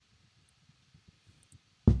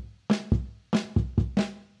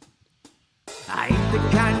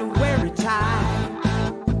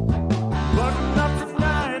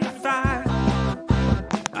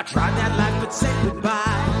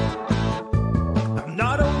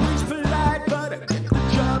Not always polite, but I get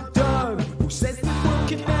the job done. Who says the world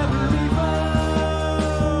can never be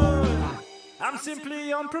fun? I'm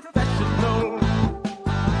simply unprofessional.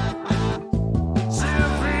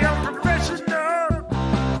 Simply unprofessional.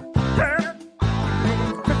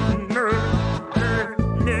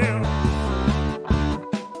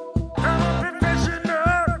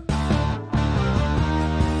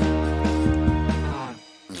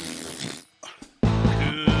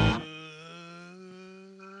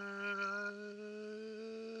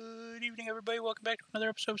 Everybody, welcome back to another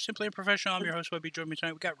episode of Simply Unprofessional. I'm your host, Webby. Join me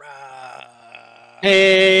tonight. We got Rob.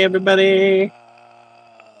 Hey, everybody.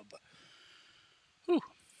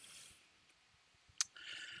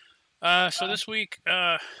 So this week,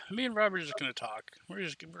 me and Rob are just going to talk. We're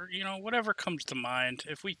whatever comes to mind.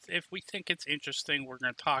 If we think it's interesting, we're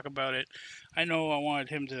going to talk about it. I know I wanted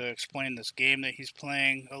him to explain this game that he's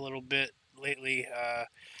playing a little bit lately.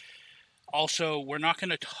 Also, we're not going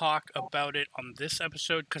to talk about it on this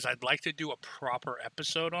episode because I'd like to do a proper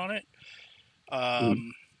episode on it.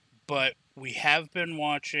 But we have been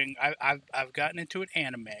watching. I've gotten into an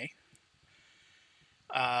anime,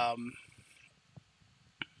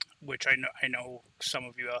 which I know some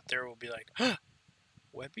of you out there will be like, huh,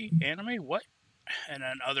 Webby anime, what? And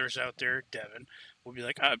then others out there, Devin, will be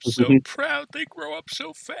like, I'm so proud they grow up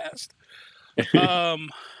so fast.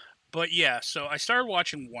 But yeah, so I started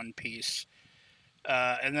watching One Piece,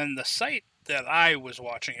 and then the site that I was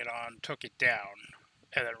watching it on took it down.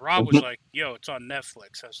 And then Rob was like, yo, it's on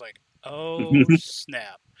Netflix. I was like, oh,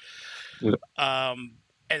 snap. And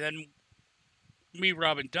then me,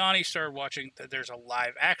 Rob, and Donnie started watching that there's a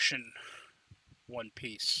live action One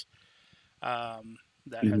Piece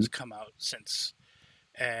that has come out since.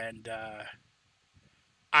 And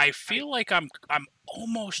I feel like I'm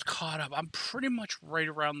almost caught up. I'm pretty much right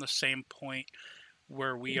around the same point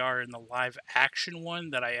where we are in the live action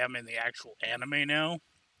one that I am in the actual anime now.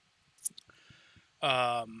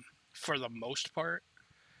 For the most part.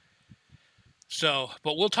 So,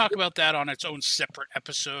 but we'll talk about that on its own separate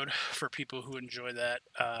episode for people who enjoy that.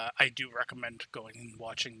 I do recommend going and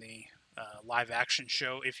watching the live action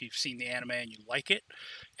show if you've seen the anime and you like it.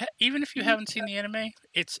 Even if you haven't seen the anime,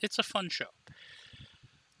 it's a fun show.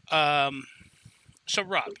 So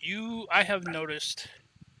Rob, I have noticed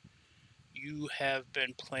you have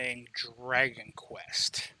been playing Dragon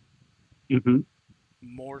Quest. Mm-hmm.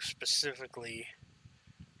 More specifically,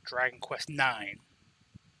 Dragon Quest 9.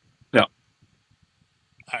 Yeah.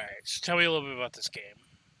 Alright, so tell me a little bit about this game.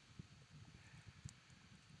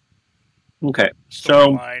 Okay,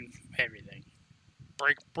 Storyline, everything.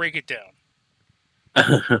 Break it down.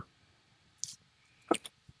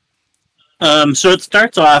 So it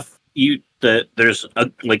starts off, there's a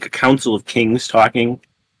council of kings talking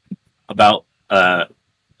about a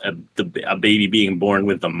baby being born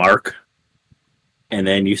with the mark. And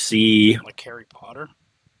then you see... Like Harry Potter?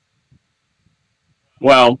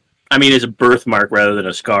 Well, I mean, it's a birthmark rather than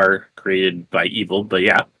a scar created by evil, but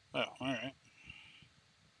yeah. Oh, alright.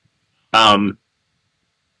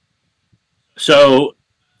 So,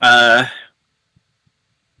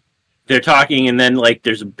 they're talking, and then,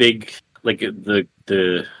 there's a big... the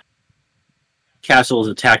castle is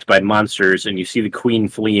attacked by monsters, and you see the queen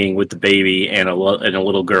fleeing with the baby and a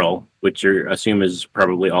little girl, which you assume is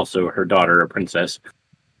probably also her daughter, a princess.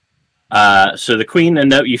 So the queen,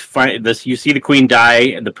 and you find this. You see the queen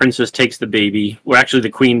die, and the princess takes the baby. Well, actually, the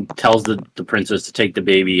queen tells the princess to take the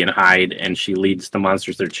baby and hide, and she leads the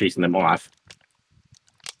monsters that are chasing them off.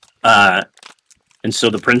 And so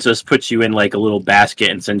the princess puts you in a little basket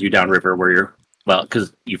and sends you downriver where you're. Well,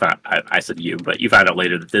 because you found, I said you, but you found out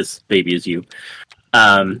later that this baby is you.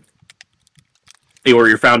 Or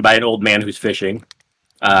you're found by an old man who's fishing.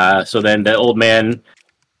 So then the old man,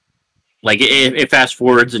 it fast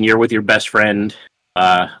forwards and you're with your best friend,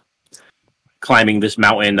 climbing this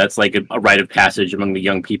mountain that's like a rite of passage among the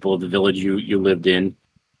young people of the village you lived in.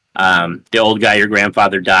 The old guy, your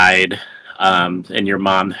grandfather, died, and your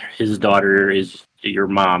mom, his daughter is your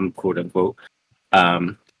mom, quote unquote.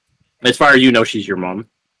 As far as you know, she's your mom.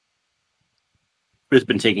 Who's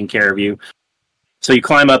been taking care of you. So you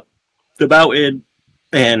climb up the mountain,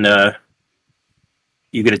 and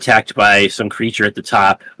you get attacked by some creature at the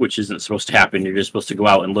top, which isn't supposed to happen. You're just supposed to go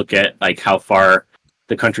out and look at how far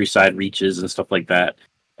the countryside reaches and stuff like that,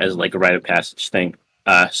 as a rite of passage thing.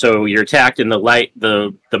 So you're attacked, and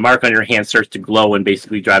the mark on your hand starts to glow and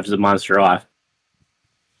basically drives the monster off.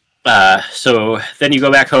 So then you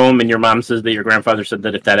go back home, and your mom says that your grandfather said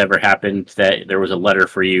that if that ever happened, that there was a letter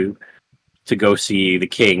for you to go see the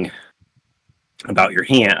king about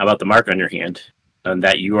the mark on your hand, and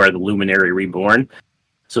that you are the Luminary reborn.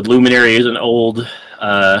 So the Luminary is an old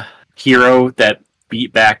hero that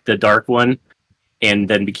beat back the Dark One and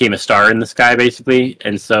then became a star in the sky, basically.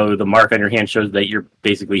 And so the mark on your hand shows that you're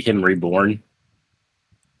basically him reborn.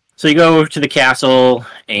 So you go to the castle,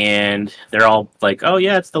 and they're all like, "Oh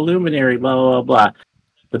yeah, it's the Luminary," blah blah blah.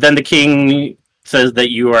 But then the king says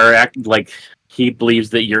that you are he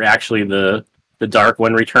believes that you're actually the Dark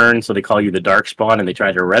One returned, so they call you the Darkspawn, and they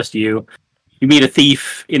try to arrest you. You meet a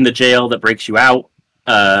thief in the jail that breaks you out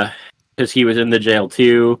because he was in the jail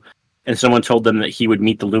too, and someone told them that he would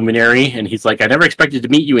meet the Luminary, and he's like, "I never expected to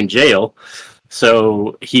meet you in jail."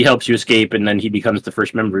 So he helps you escape, and then he becomes the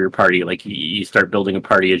first member of your party. Like, you start building a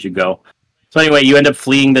party as you go. So anyway, you end up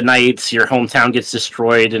fleeing the knights, your hometown gets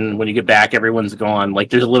destroyed, and when you get back, everyone's gone. Like,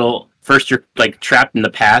 there's a little... First, you're, like, trapped in the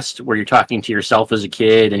past, where you're talking to yourself as a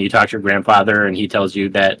kid, and you talk to your grandfather, and he tells you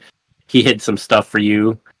that he hid some stuff for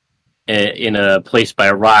you in a place by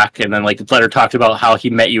a rock, and then, like, the letter talked about how he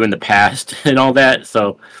met you in the past, and all that,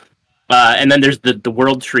 so... and then there's the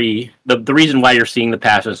world tree. The reason why you're seeing the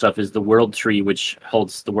past and stuff is the world tree, which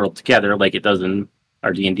holds the world together, like it does in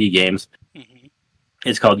our D&D games. Mm-hmm.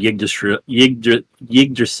 It's called Yggdrasil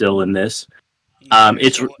in this. Isn't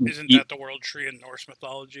that the world tree in Norse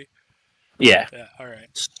mythology? Yeah. Yeah. All right.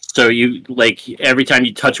 So you every time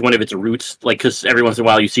you touch one of its roots, because every once in a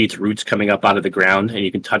while you see its roots coming up out of the ground, and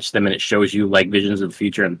you can touch them, and it shows you visions of the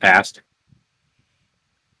future and the past.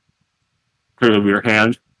 Through your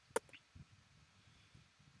hand.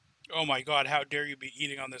 Oh my God! How dare you be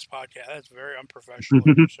eating on this podcast? That's very unprofessional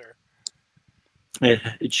of you, sir.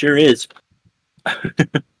 It sure is.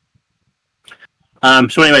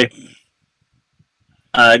 So anyway,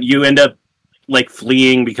 you end up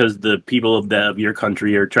fleeing because the people of your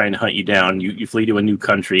country are trying to hunt you down. You flee to a new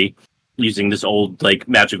country using this old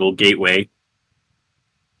magical gateway.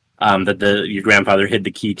 That your grandfather hid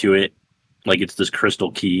the key to it. It's this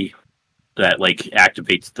crystal key that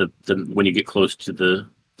activates the when you get close to the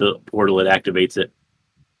portal, it activates it.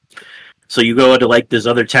 So you go to this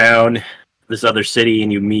other town, this other city,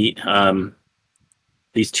 and you meet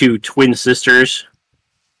these two twin sisters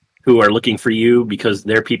who are looking for you because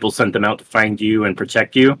their people sent them out to find you and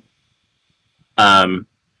protect you. And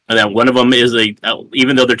then one of them is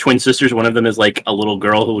even though they're twin sisters, one of them is a little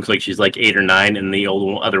girl who looks like she's 8 or 9, and the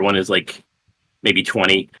other one is maybe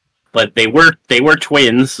 20. But they were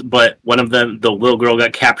twins, but one of them, the little girl,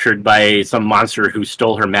 got captured by some monster who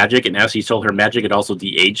stole her magic, and as he stole her magic, it also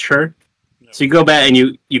de-aged her. No. So you go back and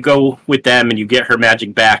you go with them and you get her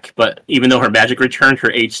magic back, but even though her magic returned,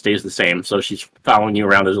 her age stays the same. So she's following you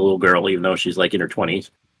around as a little girl, even though she's in her 20s.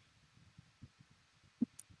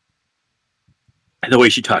 And the way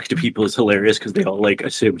she talks to people is hilarious because they all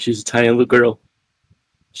assume she's a tiny little girl.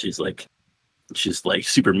 She's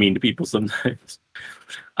super mean to people sometimes.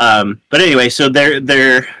 But anyway, so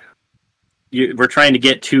we're trying to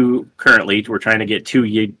get to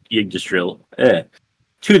Yggdrasil,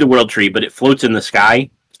 to the world tree, but it floats in the sky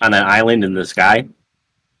on an island in the sky.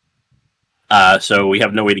 So we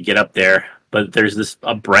have no way to get up there. But there's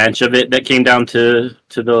a branch of it that came down to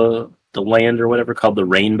the land or whatever called the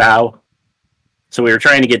Rainbow. So we were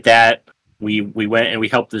trying to get that. We went and we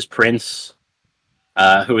helped this prince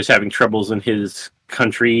who was having troubles in his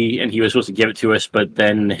country, and he was supposed to give it to us, but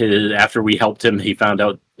then after we helped him, he found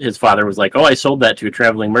out his father was like, "Oh, I sold that to a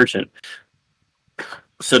traveling merchant."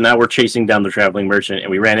 So now we're chasing down the traveling merchant, and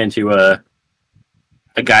we ran into a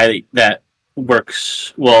guy that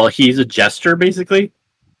works. Well, he's a jester basically,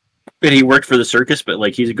 and he worked for the circus, but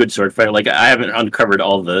he's a good sword fighter. I haven't uncovered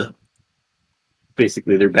all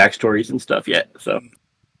basically their backstories and stuff yet. So,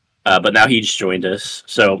 but now he just joined us.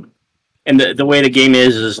 So, and the way the game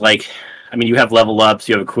is you have level ups,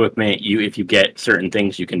 you have equipment. If you get certain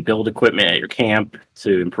things, you can build equipment at your camp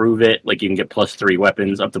to improve it. You can get +3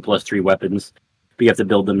 weapons, up to +3 weapons. But you have to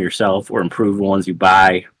build them yourself or improve the ones you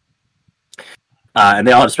buy. And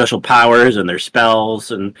they all have special powers and their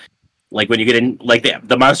spells. And when you get in,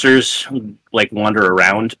 the monsters wander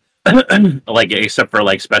around, except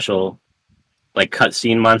for special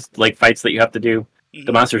cutscene fights that you have to do.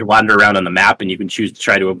 The monsters wander around on the map, and you can choose to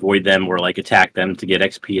try to avoid them or attack them to get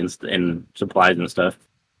XP and supplies and stuff.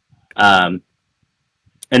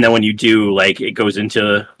 And then when you do, it goes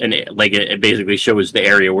into it basically shows the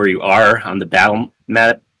area where you are on the battle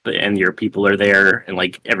map, and your people are there, and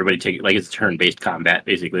everybody it's turn-based combat,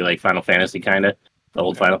 basically Final Fantasy kind of, the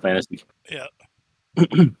old Final Fantasy. Yeah.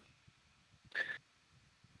 Now,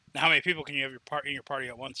 how many people can you have in your party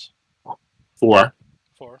at once? 4.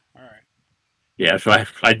 4. All right. Yeah, so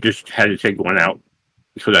I just had to take one out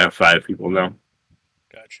because I have 5 people now.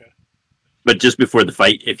 Gotcha. But just before the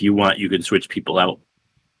fight, if you want, you can switch people out.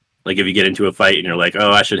 If you get into a fight and you're like,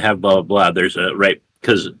 "Oh, I should have blah blah blah," there's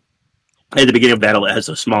because at the beginning of battle it has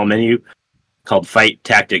a small menu called Fight,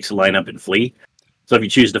 Tactics, Line Up, and Flee. So if you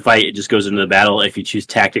choose to fight, it just goes into the battle. If you choose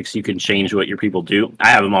tactics, you can change what your people do. I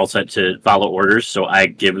have them all set to follow orders, so I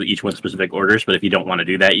give each one specific orders. But if you don't want to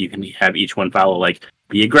do that, you can have each one follow, like,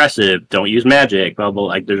 be aggressive, don't use magic, blah, blah.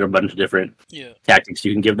 Like, there's a bunch of different tactics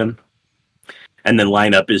you can give them. And then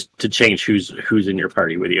line up is to change who's in your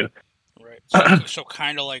party with you. Right. So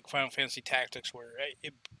kind of like Final Fantasy Tactics, where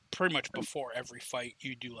pretty much before every fight,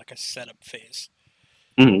 you do like a setup phase.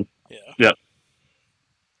 Mm-hmm. Yeah. Yep.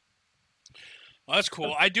 Well, that's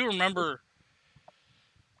cool. I do remember.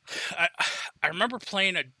 I remember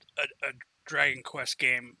playing a Dragon Quest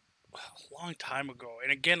game a long time ago,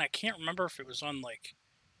 and again, I can't remember if it was on like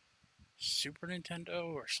Super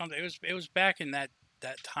Nintendo or something. It was back in that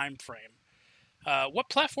time frame. What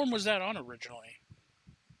platform was that on originally?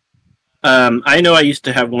 I know I used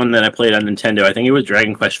to have one that I played on Nintendo. I think it was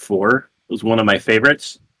Dragon Quest IV. It was one of my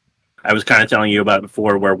favorites. I was kind of telling you about it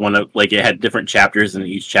before, where it had different chapters, and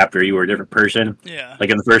each chapter you were a different person. Yeah. Like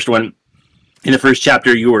in the first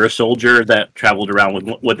chapter, you were a soldier that traveled around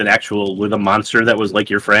with a monster that was like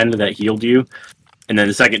your friend that healed you. And then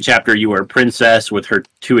the second chapter, you were a princess with her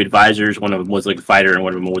two advisors. One of them was like a fighter, and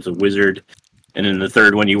one of them was a wizard. And then the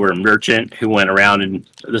third one, you were a merchant who went around, and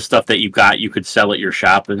the stuff that you got, you could sell at your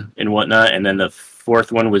shop and whatnot. And then the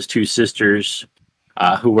fourth one was two sisters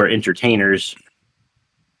who were entertainers.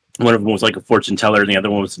 One of them was like a fortune teller, and the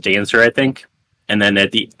other one was a dancer, I think. And then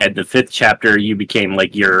at the fifth chapter, you became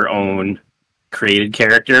like your own created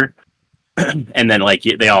character. And then like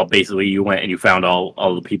they all basically, you went and you found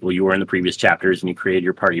all the people you were in the previous chapters, and you created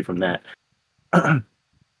your party from that.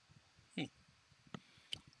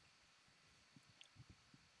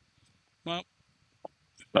 Well,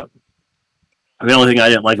 the only thing I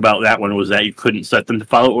didn't like about that one was that you couldn't set them to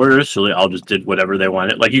follow orders, so they all just did whatever they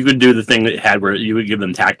wanted. Like, you could do the thing that it had where you would give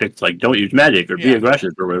them tactics, like, don't use magic or be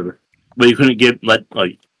aggressive or whatever. But you couldn't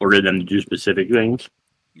order them to do specific things.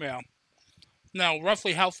 Yeah. Now,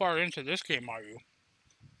 roughly how far into this game are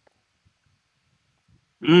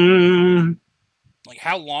you? Like,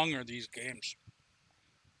 how long are these games?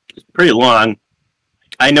 It's pretty long.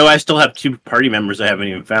 I know I still have two party members I haven't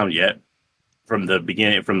even found yet. From the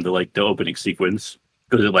beginning, from the opening sequence,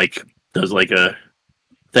 because it does a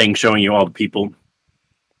thing showing you all the people.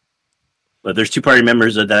 But there's two party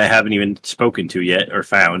members that I haven't even spoken to yet or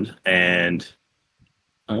found, and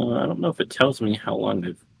I don't know if it tells me how long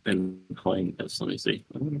they've been playing this. Let me see.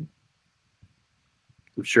 I'm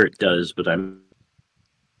sure it does, but I'm.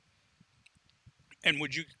 And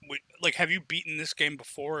have you beaten this game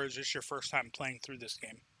before, or is this your first time playing through this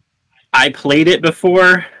game? I played it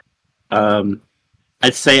before.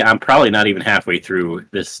 I'd say I'm probably not even halfway through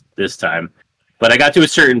this time, but I got to a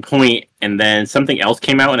certain point, and then something else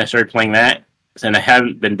came out, and I started playing that, and I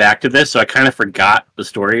haven't been back to this, so I kind of forgot the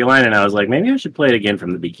storyline, and I was like, maybe I should play it again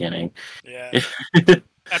from the beginning. Yeah,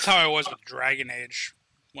 that's how I was with Dragon Age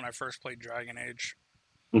when I first played Dragon Age,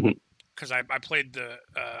 because I played the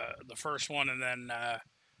first one, and then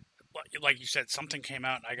like you said, something came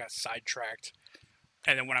out, and I got sidetracked.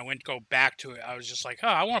 And then when I went to go back to it, I was just like, oh,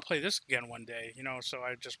 I want to play this again one day, So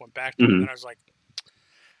I just went back to it, and I was like,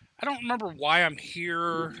 I don't remember why I'm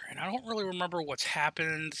here, and I don't really remember what's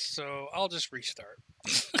happened, so I'll just restart.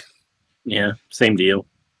 Yeah, same deal.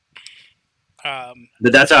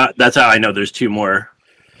 But that's how I know there's two more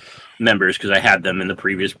members, because I had them in my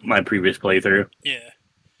previous playthrough. Yeah.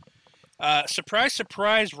 Surprise,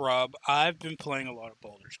 surprise, Rob. I've been playing a lot of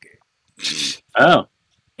Baldur's Gate. Oh,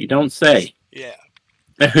 you don't say. Yeah.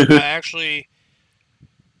 I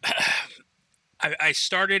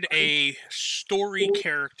started a story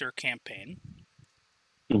character campaign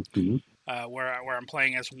where I'm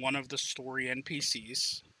playing as one of the story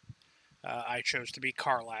NPCs. I chose to be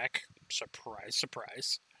Karlach. Surprise,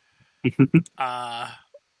 surprise.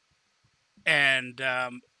 And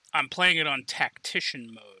I'm playing it on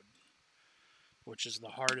tactician mode, which is the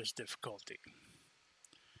hardest difficulty.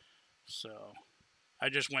 So I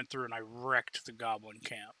just went through and I wrecked the goblin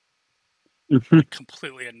camp. I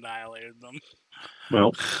completely annihilated them.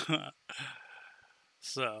 Well,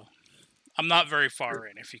 so I'm not very far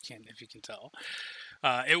in, if you can tell.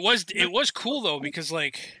 It was cool though, because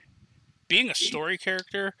being a story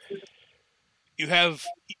character, you have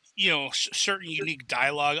certain unique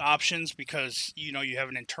dialogue options, because you have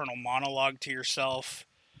an internal monologue to yourself,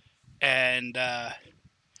 and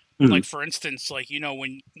like, for instance,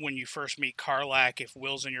 when you first meet Karlach, if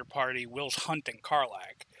Will's in your party, Will's hunting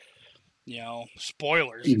Karlach.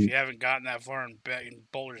 Spoilers, if you haven't gotten that far in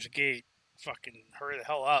Baldur's Gate, fucking hurry the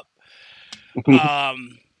hell up.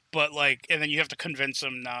 But like, and then you have to convince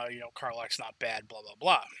them, no, Karlach's not bad, blah blah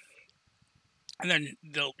blah. And then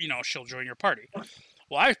she'll join your party.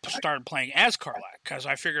 Well, I started playing as Karlach because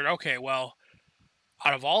I figured, okay, well,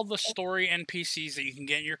 out of all the story NPCs that you can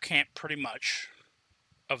get in your camp, pretty much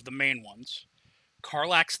of the main ones,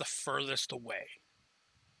 Karlach's the furthest away.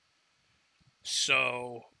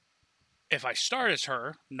 So if I start as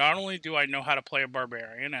her, not only do I know how to play a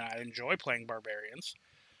barbarian, and I enjoy playing barbarians,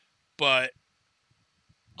 but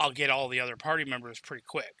I'll get all the other party members pretty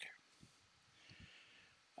quick.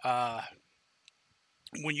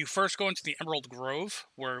 When you first go into the Emerald Grove,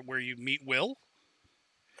 where you meet Will,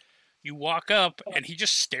 you walk up and he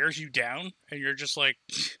just stares you down, and you're just like,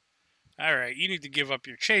 all right, you need to give up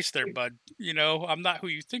your chase there, bud. I'm not who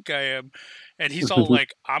you think I am. And he's all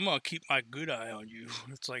like, I'm going to keep my good eye on you.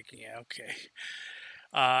 It's like, yeah, okay.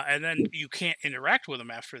 And then you can't interact with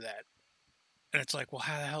him after that. And it's like, well,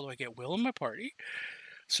 how the hell do I get Will in my party?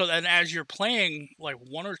 So then as you're playing, like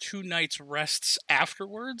 1 or 2 nights rests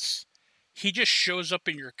afterwards, he just shows up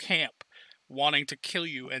in your camp wanting to kill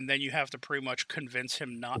you, and then you have to pretty much convince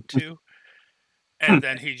him not to. And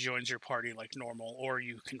then he joins your party like normal, or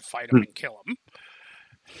you can fight him and kill him.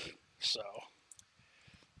 So.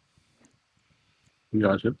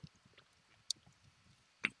 Gotcha.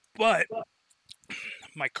 But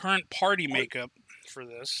my current party makeup for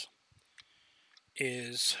this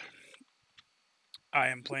is I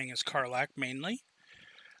am playing as Karlach mainly.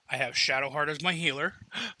 I have Shadowheart as my healer.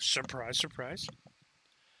 Surprise, surprise.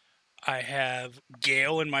 I have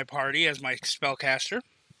Gale in my party as my spellcaster.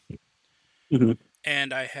 Mm-hmm.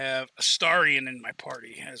 And I have Astarion in my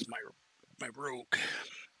party as my rogue.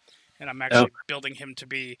 And I'm actually building him to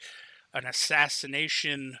be an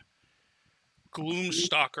assassination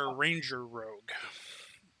Gloomstalker Ranger rogue.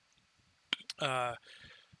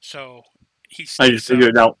 So he sneaks I just figured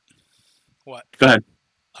it out. What? Go ahead.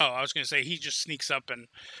 Oh, I was going to say he just sneaks up and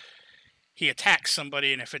he attacks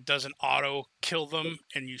somebody, and if it doesn't auto kill them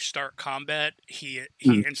and you start combat, he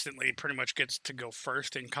instantly pretty much gets to go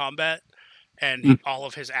first in combat, and all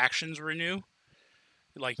of his actions renew.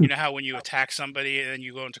 Like, you know how when you attack somebody and then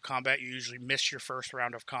you go into combat, you usually miss your first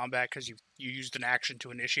round of combat because you used an action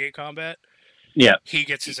to initiate combat? Yeah. He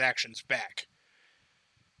gets his actions back.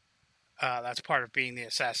 That's part of being the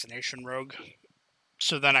assassination rogue.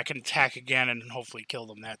 So then I can attack again and hopefully kill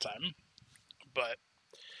them that time. But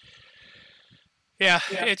yeah.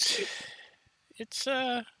 it's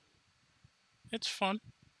fun.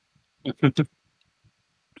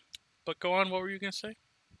 But go on, what were you gonna say?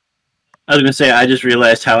 I was gonna say I just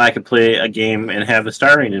realized how I could play a game and have a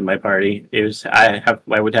Starion in my party.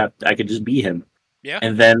 I could just be him. Yeah.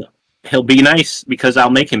 And then he'll be nice because I'll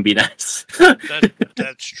make him be nice.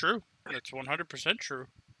 That's true. That's 100% true.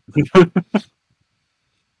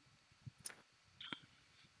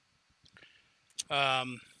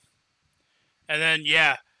 And then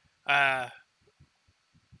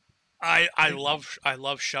I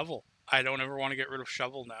love Shovel. I don't ever want to get rid of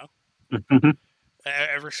Shovel now.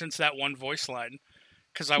 Ever since that one voice line,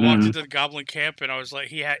 because I walked into the Goblin camp and I was like,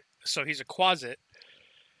 he's a Quasit,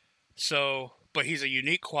 but he's a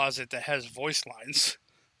unique Quasit that has voice lines,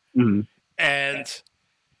 and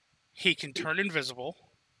he can turn invisible.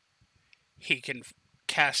 He can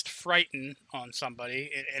cast Frighten on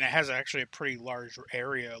somebody, and it has actually a pretty large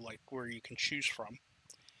area like where you can choose from.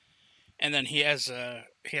 And then he has a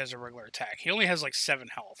regular attack. He only has like 7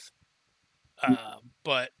 health,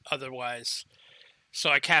 but otherwise. So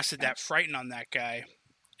I casted that Frighten on that guy,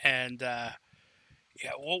 and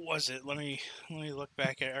what was it? Let me look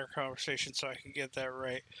back at our conversation so I can get that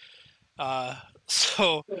right.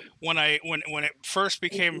 So when it first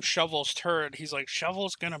became Shovel's turn, he's like,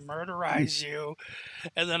 Shovel's gonna murderize you,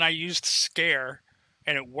 and then I used Scare,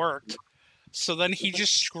 and it worked. So then he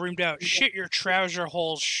just screamed out, "Shit your trouser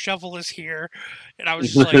holes, Shovel is here," and I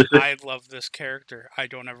was just like, I love this character. I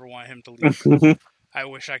don't ever want him to leave. I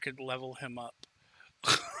wish I could level him up.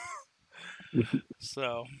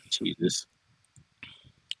 So Jesus.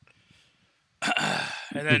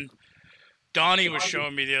 And then Donnie was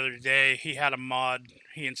showing me the other day, he had a mod,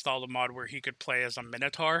 he installed a mod where he could play as a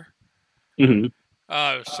Minotaur. It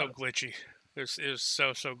was so glitchy. It was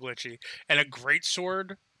so glitchy. And a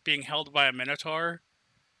greatsword being held by a Minotaur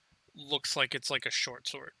looks like it's like a short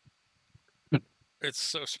sword. It's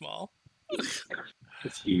so small.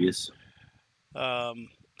 Jeez. And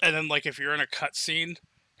then like if you're in a cutscene,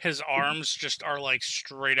 his arms just are like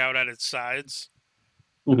straight out at its sides.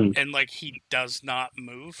 And like he does not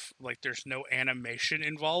move. Like there's no animation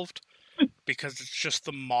involved because it's just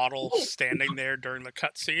the model standing there during the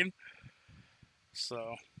cutscene.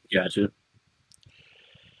 So Gotcha.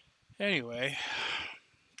 anyway,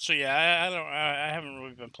 So yeah, I don't. I haven't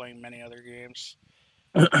really been playing many other games.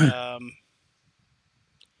 Um,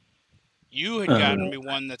 you had gotten me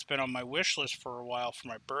one that's been on my wish list for a while for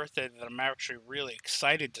my birthday that I'm actually really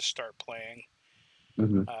excited to start playing.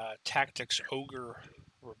 Mhm. Tactics Ogre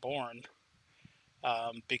Reborn.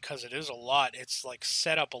 Because it is a lot. It's like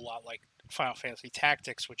set up a lot like Final Fantasy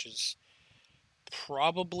Tactics, which is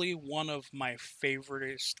probably one of my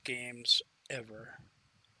favorite games ever.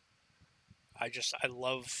 I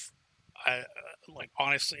love, I like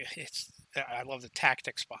honestly, I love the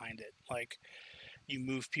tactics behind it. Like you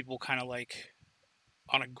move people kind of like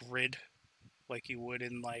on a grid, like you would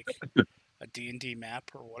in like a D&D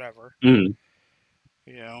map or whatever, Mm.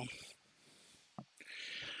 you know.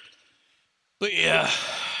 But yeah,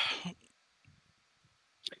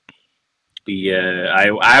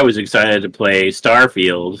 I was excited to play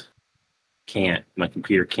Starfield. Can't. My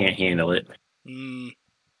computer can't handle it. mm,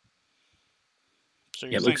 so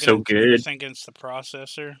It looks so you're good. thinking it's the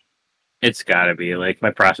processor. It's gotta be. Like, my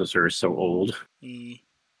processor is so old. Mm.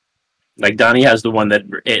 Like, Donnie has the one that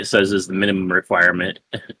it says is the minimum requirement.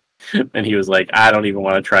 And he was like, I don't even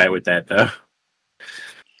want to try it with that, though.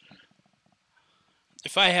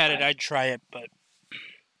 If I had it, I'd try it, but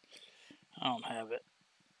I don't have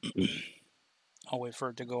it. I'll wait for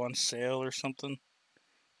it to go on sale or something.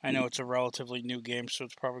 I know it's a relatively new game, so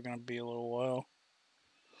it's probably going to be a little while.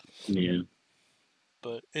 Yeah.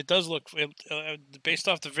 But it does look, based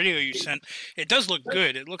off the video you sent, it does look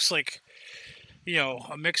good. It looks like,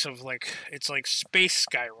 a mix of like, it's like space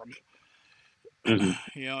Skyrim. Hmm.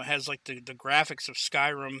 It has like the graphics of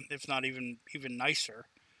Skyrim, if not even nicer.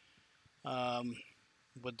 Um,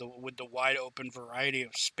 with the wide open variety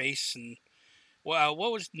of space and well,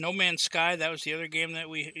 what was No Man's Sky? That was the other game that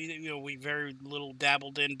we very little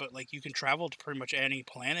dabbled in, but like you can travel to pretty much any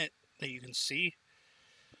planet that you can see.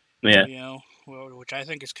 Yeah. Which I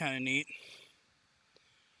think is kind of neat.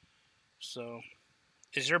 So,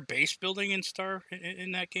 is there base building in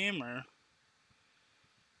that game, or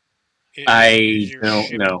is I your don't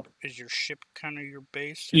ship know. kind of your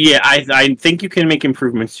base? Yeah, I think you can make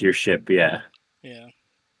improvements to your ship, yeah. Yeah.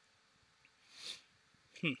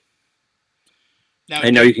 Hmm. Now,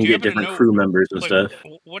 I know you can do you get happen to different know crew members and like stuff.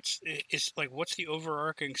 what's the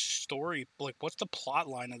overarching story? Like, what's the plot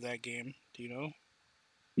line of that game? Do you know?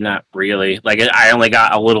 Not really. Like, I only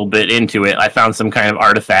got a little bit into it. I found some kind of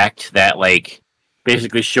artifact that, like,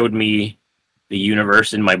 basically showed me the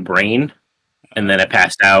universe in my brain, and then I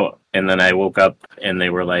passed out, and then I woke up, and they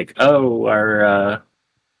were like, "Oh, our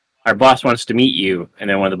boss wants to meet you." And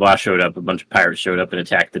then when the boss showed up, a bunch of pirates showed up and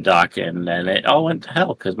attacked the dock, and then it all went to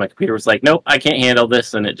hell because my computer was like, "Nope, I can't handle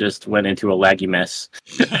this," and it just went into a laggy mess.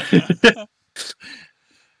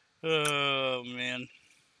 Oh man.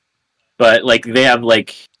 But like they have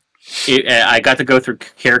like, I got to go through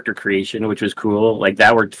character creation, which was cool. Like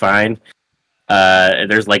that worked fine.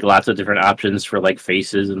 There's like lots of different options for like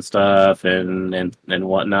faces and stuff and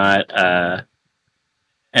whatnot.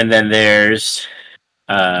 And then there's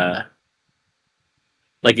uh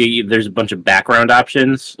like there's a bunch of background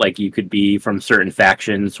options. Like you could be from certain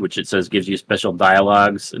factions, which it says gives you special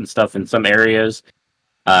dialogues and stuff in some areas.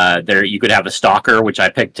 There you could have a stalker, which I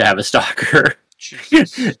picked to have a stalker.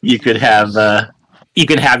 Jesus. You could have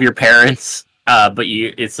your parents, but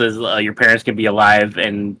it says your parents can be alive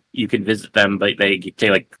and you can visit them, but they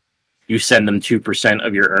like you send them 2%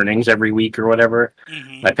 of your earnings every week or whatever.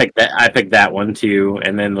 Mm-hmm. I picked that one too,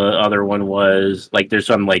 and then the other one was like there's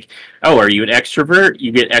some like, oh, are you an extrovert?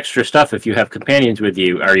 You get extra stuff if you have companions with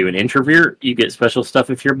you. Are you an introvert? You get special stuff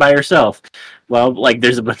if you're by yourself. Well, like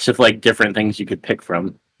there's a bunch of like different things you could pick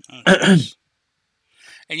from. Oh, nice.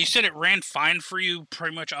 And you said it ran fine for you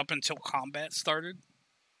pretty much up until combat started.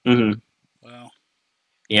 Mm-hmm. Well.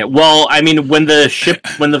 Yeah, well, I mean, when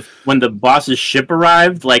the boss's ship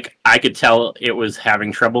arrived, like I could tell it was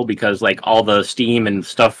having trouble because like all the steam and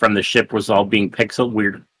stuff from the ship was all being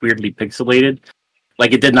weirdly pixelated.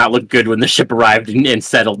 Like it did not look good when the ship arrived and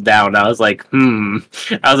settled down. I was like, I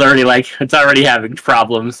was already like, it's already having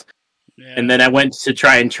problems. Yeah. And then I went to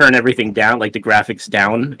try and turn everything down, like the graphics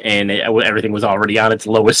down, and everything was already on its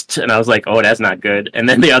lowest. And I was like, "Oh, that's not good." And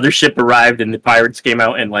then the other ship arrived, and the pirates came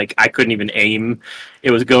out, and like I couldn't even aim.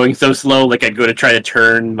 It was going so slow. Like I'd go to try to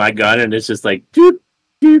turn my gun, and it's just like doop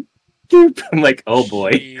doop doop. I'm like, "Oh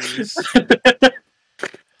boy."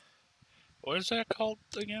 What is that called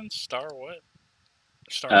again? What?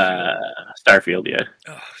 Starfield. Starfield, yeah.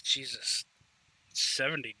 Oh Jesus!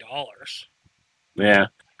 $70. Yeah,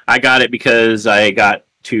 I got it because I got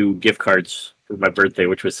 2 gift cards for my birthday,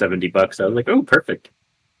 which was $70. I was like, "Oh, perfect."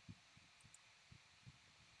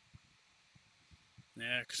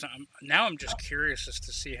 Yeah, because I'm just curious as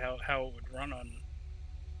to see how it would run on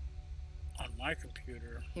my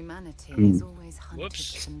computer. Humanity Hmm. has always hunted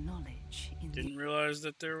Whoops. for knowledge in Didn't realize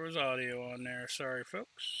that there was audio on there. Sorry,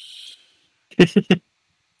 folks.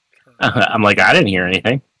 I'm like, I didn't hear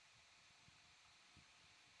anything.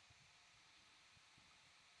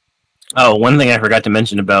 Oh, one thing I forgot to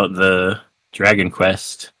mention about the Dragon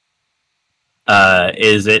Quest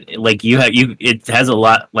is it like it has a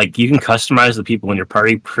lot, like you can customize the people in your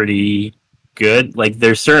party pretty good. Like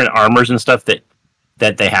there's certain armors and stuff that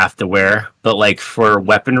they have to wear, but like for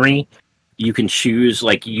weaponry, you can choose,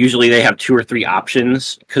 like usually they have 2 or 3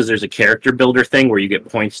 options because there's a character builder thing where you get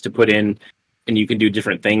points to put in and you can do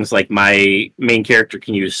different things. Like my main character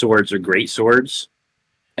can use swords or great swords,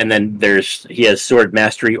 and then he has sword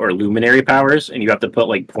mastery or luminary powers, and you have to put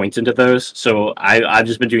like points into those. So I've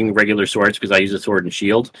just been doing regular swords because I use a sword and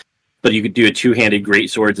shield, but you could do a 2-handed great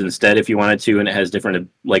swords instead if you wanted to, and it has different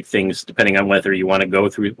like things depending on whether you want to go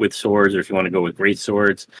through with swords or if you want to go with great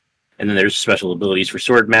swords. And then there's special abilities for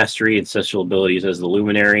sword mastery and special abilities as the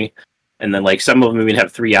luminary. And then like some of them even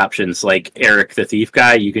have 3 options. Like Eric the thief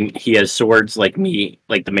guy, he has swords like me,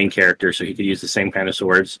 like the main character, so he could use the same kind of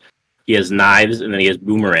swords. He has knives, and then he has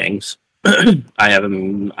boomerangs. I'm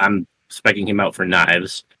specking him out for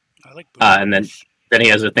knives. I like And boomerangs. then he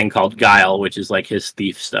has a thing called guile, which is like his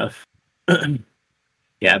thief stuff.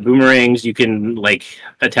 Yeah, boomerangs, you can like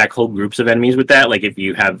attack whole groups of enemies with that. Like if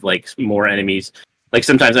you have like more enemies, like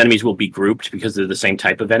sometimes enemies will be grouped because they're the same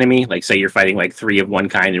type of enemy. Like say you're fighting like 3 of one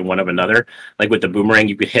kind and 1 of another. Like with the boomerang,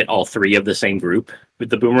 you could hit all 3 of the same group with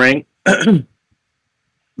the boomerang.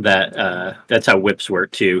 That's how whips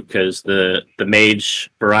work too, because the mage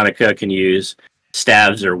Veronica can use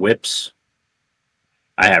staves or whips.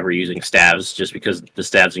 I have her using staves just because the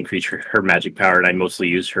staves increase her magic power, and I mostly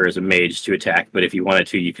use her as a mage to attack. But if you wanted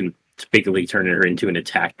to, you can typically turn her into an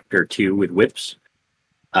attacker too with whips.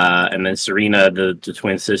 And then Serena, the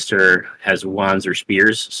twin sister, has wands or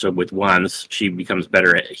spears. So with wands, she becomes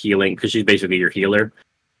better at healing because she's basically your healer.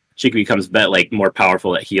 She becomes like more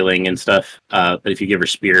powerful at healing and stuff. But if you give her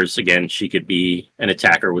spears, again, she could be an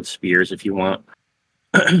attacker with spears if you want.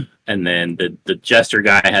 And then the jester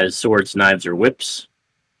guy has swords, knives, or whips.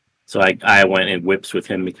 So I went in whips with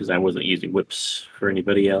him because I wasn't using whips for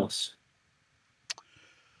anybody else.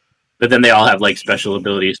 But then they all have like special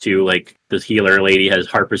abilities too. Like the healer lady has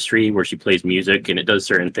harpistry where she plays music and it does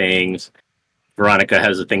certain things. Veronica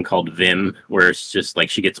has a thing called Vim where it's just like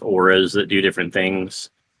she gets auras that do different things.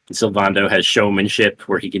 And Sylvando has showmanship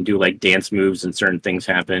where he can do like dance moves and certain things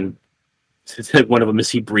happen. One of them is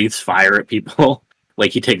he breathes fire at people.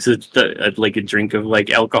 Like he takes like a drink of like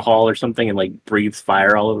alcohol or something and like breathes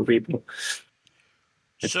fire all over people.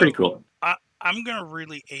 It's pretty cool. I'm gonna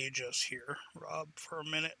really age us here, Rob, for a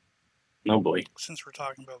minute. Oh boy. Since we're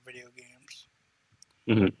talking about video games.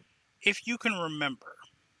 Mm-hmm. If you can remember,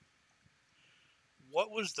 what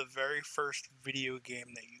was the very first video game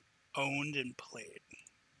that you owned and played?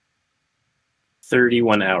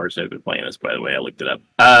 31 hours I've been playing this, by the way. I looked it up.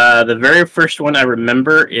 The very first one I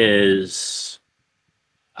remember is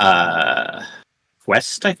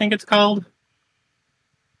Quest, I think it's called.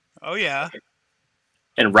 Oh, yeah.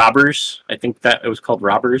 And Robbers. I think that it was called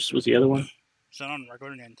Robbers was the other one. Is that on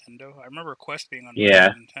regular Nintendo? I remember Quest being on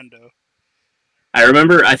regular Nintendo.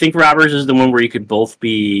 I think Robbers is the one where you could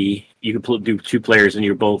do 2 players and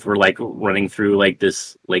you both were like running through like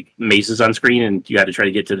this like mazes on screen and you had to try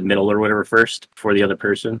to get to the middle or whatever first before the other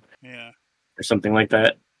person. Yeah. Or something like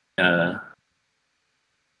that. But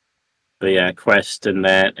yeah, Quest and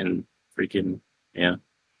that and freaking, yeah.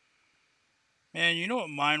 Man, you know what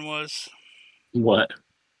mine was? What?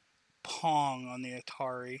 Pong on the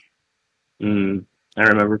Atari. I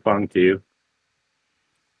remember Pong too.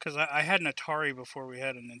 Because I had an Atari before we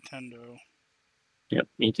had a Nintendo. Yep,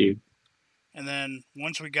 me too. And then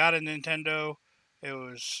once we got a Nintendo, it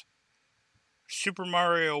was Super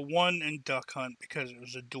Mario 1 and Duck Hunt because it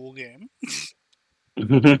was a dual game.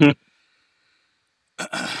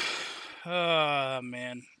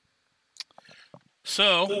 Man.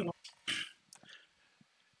 So,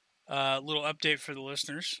 little update for the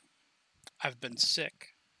listeners. I've been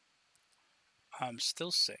sick. I'm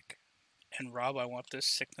still sick. And Rob, I want this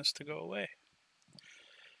sickness to go away.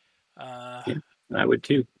 Yeah, I would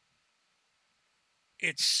too.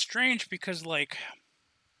 It's strange because, like,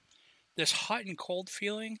 this hot and cold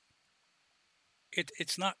feeling,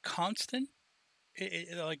 it's not constant.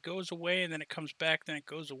 It like goes away and then it comes back, then it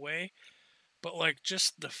goes away. But like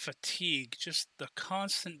just the fatigue, just the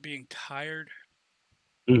constant being tired.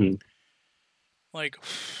 Mm-hmm. Like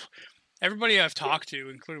everybody I've talked to,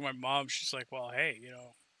 including my mom, she's like, "Well, hey,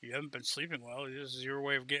 you haven't been sleeping well. This is your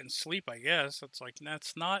way of getting sleep, I guess. It's like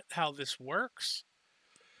that's not how this works.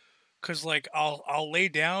 Cause like I'll lay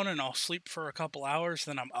down and I'll sleep for a couple hours,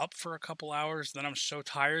 then I'm up for a couple hours, then I'm so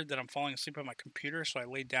tired that I'm falling asleep on my computer, so I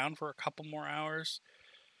lay down for a couple more hours.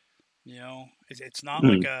 It's not Hmm.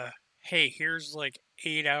 like a hey, here's like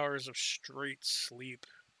 8 hours of straight sleep.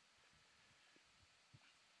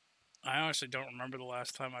 I honestly don't remember the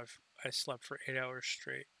last time I slept for 8 hours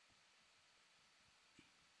straight.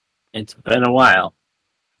 It's been a while.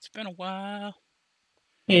 It's been a while.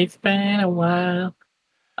 It's been a while.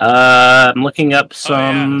 I'm looking up Oh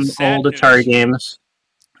yeah, some sad old Atari news. games.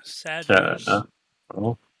 Sad To, news.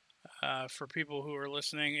 oh, For people who are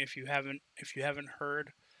listening, if you haven't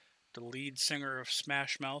heard, the lead singer of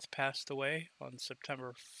Smash Mouth passed away on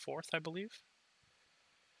September 4th, I believe.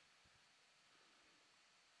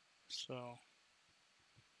 So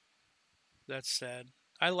that's sad.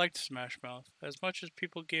 I liked Smash Mouth as much as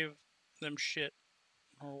people gave them shit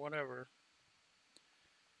or whatever.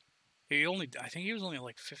 I think he was only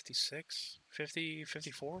like 56, 50,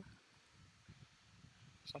 54,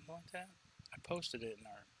 something like that. I posted it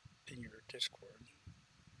in your Discord.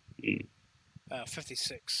 mm.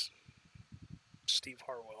 56. Steve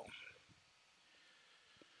Harwell.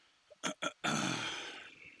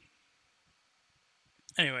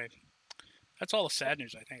 Anyway, that's all the sad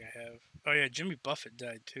news I think I have. Oh yeah, Jimmy Buffett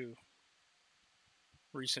died too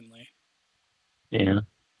recently. Yeah.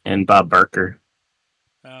 And Bob Barker.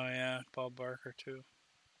 Oh yeah, Bob Barker too.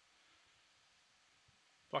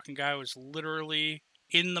 Fucking guy was literally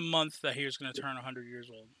in the month that he was going to turn 100 years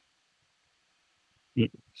old. Mm.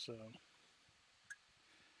 So,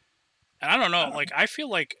 and I don't know, like I feel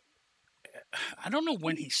like I don't know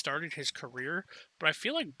when he started his career, but I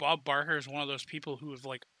feel like Bob Barker is one of those people who have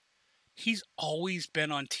like he's always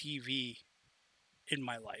been on TV in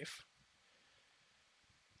my life.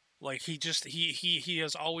 Like he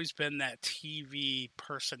has always been that TV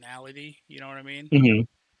personality, you know what I mean?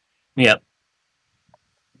 Mm-hmm. Yep.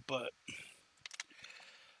 But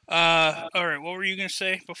all right, what were you gonna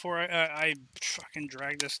say before I fucking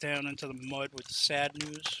drag this down into the mud with sad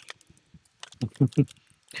news?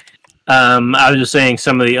 I was just saying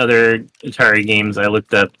some of the other Atari games I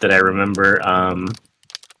looked up that I remember.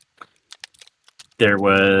 There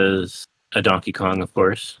was a Donkey Kong, of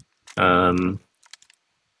course. Donkey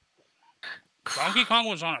Kong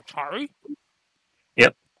was on Atari.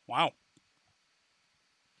 Yep. Wow,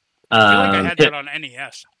 I feel like I had that on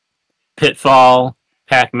NES. Pitfall, Oh,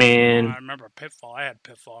 Pac-Man, I remember Pitfall. I had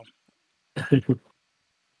Pitfall.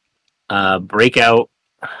 Breakout,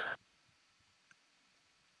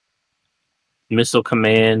 Missile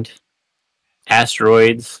Command,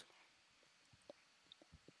 Asteroids.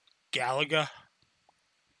 Galaga.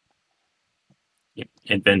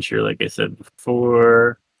 Adventure, like I said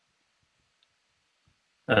before.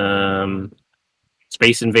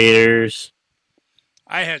 Space Invaders.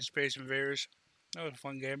 I had Space Invaders. That was a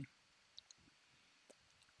fun game.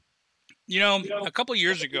 You know, a couple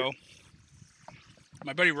years ago,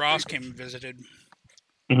 my buddy Ross came and visited.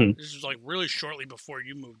 Mhm. This was like really shortly before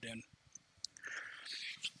you moved in,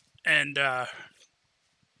 and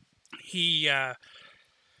he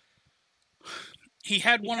he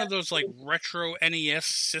had one of those like retro NES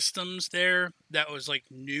systems there that was like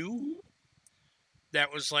new.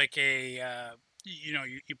 That was like a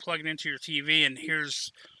you plug it into your TV and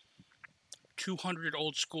here's 200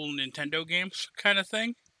 old school Nintendo games kind of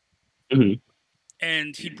thing. Mhm.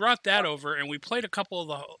 And he brought that over, and we played a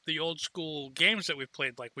couple of the old school games that we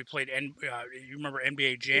played. Like we played, you remember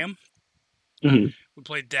NBA Jam? Mhm. We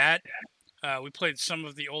played that. We played some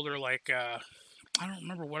of the older, like I don't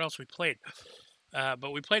remember what else we played,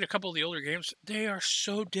 but we played a couple of the older games. They are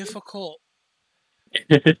so difficult.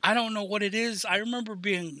 I don't know what it is. I remember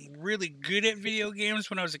being really good at video games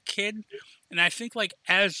when I was a kid, and I think like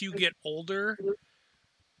as you get older,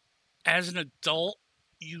 as an adult,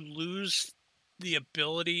 you lose the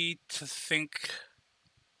ability to think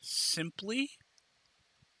simply.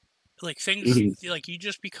 Like things Mhm. like you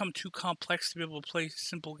just become too complex to be able to play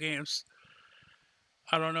simple games.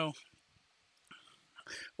 I don't know.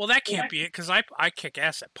 Well, that can't be it because I kick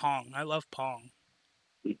ass at Pong. I love Pong,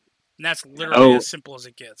 and that's literally Oh, as simple as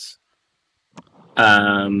it gets.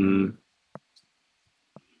 I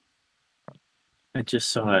just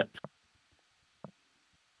saw it.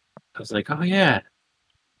 I was like, oh yeah.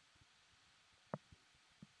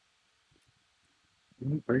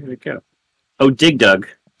 Where did it go? Oh, Dig Dug.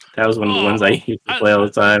 That was one of the ones I Oh, used to I play all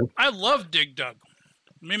the time. I love Dig Dug.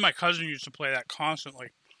 Me and my cousin used to play that constantly.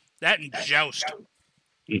 That and Joust.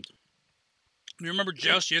 Mm. You remember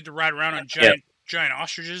Joust? You had to ride around on Yep. giant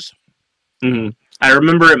ostriches. Hmm. I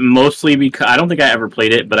remember it mostly because I don't think I ever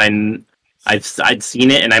played it, but I'd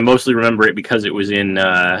seen it, and I mostly remember it because it was in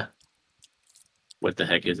what the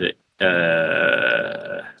heck is it?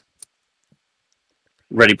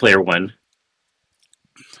 Ready Player One.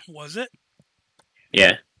 Was it?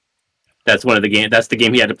 Yeah, that's one of the game. That's the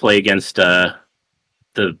game he had to play against the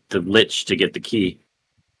Lich to get the key.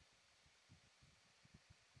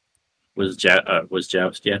 Was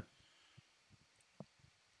Joust? Yeah,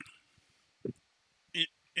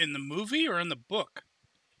 In the movie or in the book?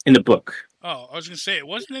 in the book. Oh, I was gonna say it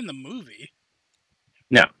wasn't in the movie.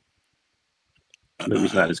 No, the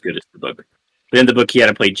movie's not as good as the book. But in the book, he had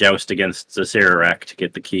to play Joust against Sararak to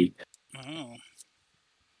get the key. Oh.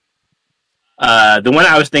 The one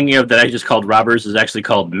I was thinking of that I just called Robbers is actually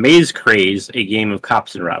called Maze Craze, a game of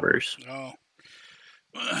cops and robbers. Oh.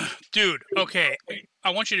 Dude, okay. I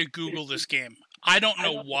want you to Google this game. I don't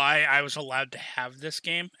know why I was allowed to have this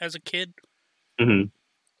game as a kid. Mm-hmm.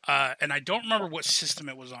 And I don't remember what system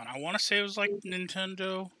it was on. I want to say it was like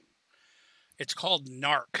Nintendo. It's called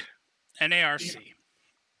Narc. Narc.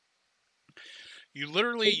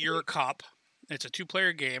 You're a cop. It's a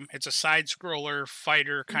 2-player game. It's a side scroller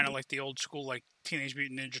fighter, kind of like the old school, like Teenage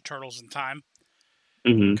Mutant Ninja Turtles in Time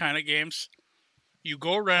Mm-hmm. kind of games. You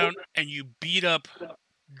go around and you beat up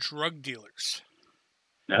drug dealers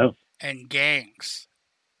No. and gangs.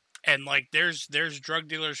 And like there's drug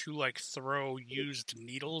dealers who like throw used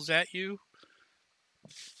needles at you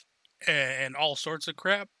and all sorts of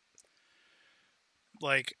crap.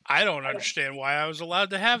 Like I don't understand why I was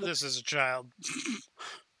allowed to have this as a child.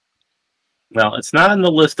 Well, it's not on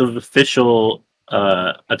the list of official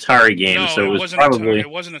Atari games, No, so it it was wasn't Atari. probably. It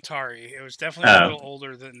wasn't Atari. It was definitely a little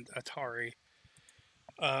older than Atari.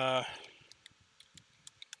 Uh,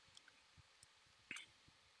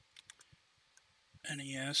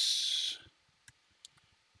 NES.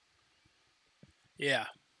 Yeah.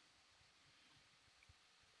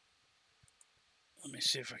 Let me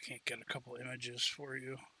see if I can't get a couple images for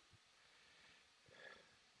you.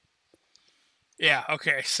 Yeah,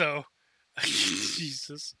 okay, so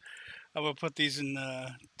Jesus. I'm gonna put these in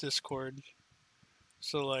Discord.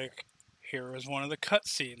 So like here was one of the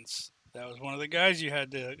cutscenes. That was one of the guys you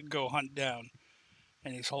had to go hunt down.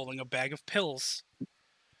 And he's holding a bag of pills.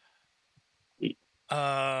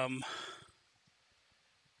 I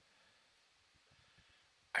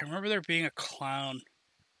remember there being a clown.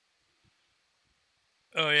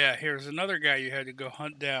 Oh yeah, here's another guy you had to go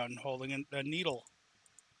hunt down holding a needle.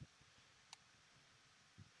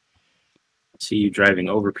 See you driving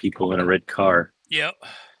over people in a red car. Yep.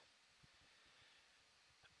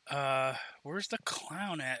 Where's the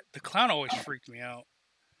clown at? The clown always freaked me out.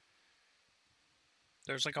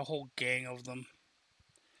 There's like a whole gang of them.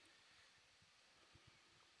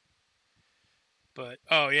 But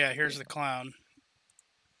oh yeah, here's the clown.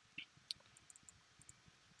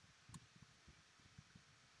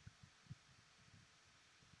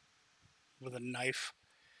 With a knife.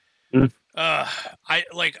 Mm.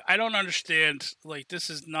 I don't understand. Like this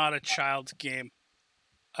is not a child's game.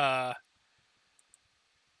 What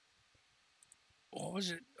was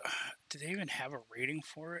it? Did they even have a rating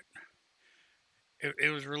for it? It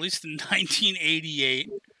was released in 1988.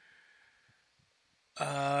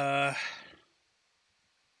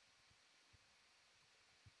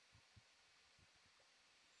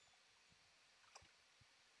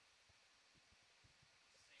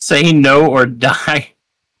 Say no or die.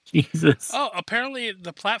 Jesus. Oh, apparently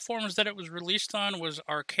the platforms that it was released on was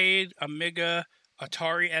arcade, Amiga,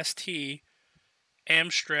 Atari ST,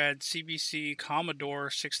 Amstrad, CBC, Commodore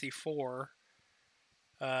 64,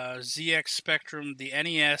 ZX Spectrum, the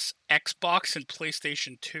NES, Xbox, and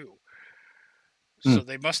PlayStation 2. So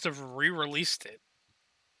they must have re-released it.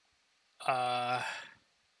 I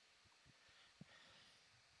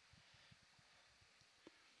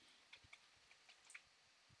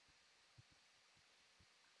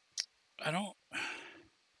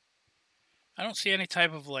don't see any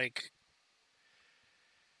type of like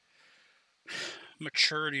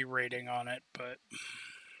maturity rating on it, but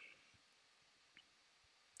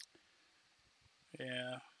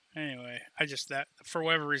yeah. Anyway, I just that for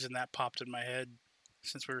whatever reason that popped in my head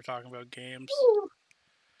since we were talking about games.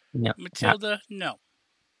 Yep. Matilda, no.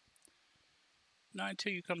 Not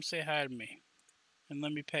until you come say hi to me and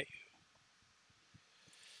let me pet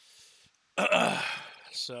you.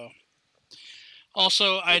 So,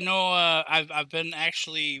 also, I know I've been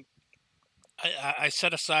actually I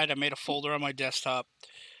set aside. I made a folder on my desktop,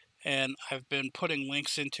 and I've been putting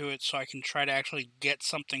links into it so I can try to actually get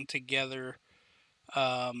something together.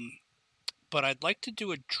 But I'd like to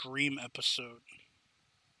do a dream episode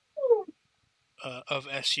of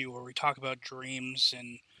SU where we talk about dreams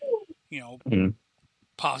and, you know, Mhm.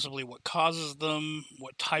 possibly what causes them,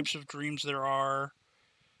 what types of dreams there are,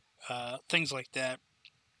 things like that.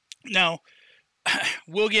 Now,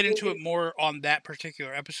 we'll get into it more on that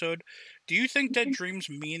particular episode. Do you think that dreams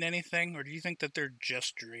mean anything, or do you think that they're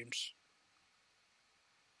just dreams?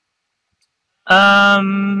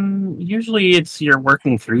 Usually it's you're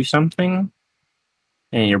working through something,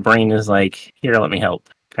 and your brain is like, "Here, let me help,"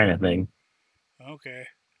 kind of thing. Okay.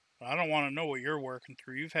 I don't want to know what you're working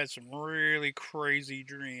through. You've had some really crazy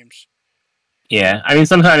dreams. Yeah, I mean,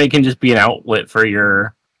 sometimes it can just be an outlet for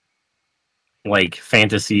your like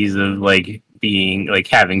fantasies of like being like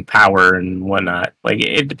having power and whatnot. Like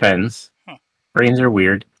it depends. Huh. Brains are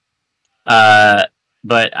weird. Uh,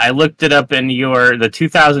 but I looked it up, and the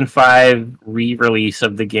 2005 re-release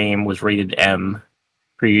of the game was rated M.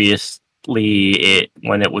 Previously,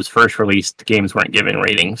 when it was first released, the games weren't given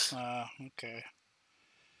ratings. Okay.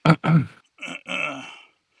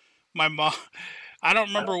 My mom. I don't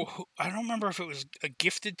remember if it was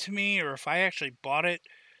gifted to me or if I actually bought it.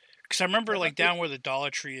 Because I remember, like, down where the Dollar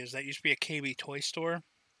Tree is, that used to be a KB toy store.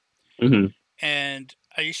 Hmm. And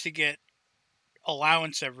I used to get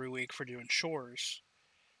allowance every week for doing chores.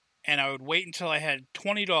 And I would wait until I had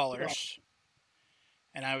 $20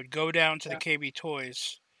 and I would go down to the KB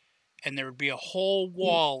Toys and there would be a whole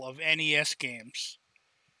wall of NES games.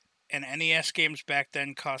 And NES games back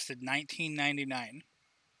then costed $19.99.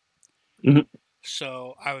 Hmm.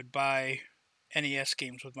 So I would buy NES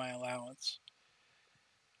games with my allowance.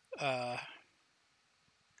 Uh,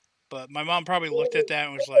 but my mom probably looked at that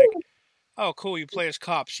and was like, "Oh, cool, you play as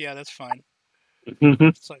cops. Yeah, that's fine." Hmm.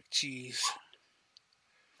 It's like, jeez.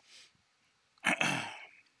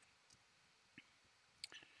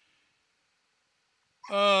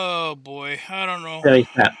 Oh boy, I don't know. Really,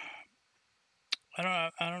 yeah.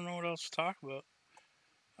 I don't know what else to talk about.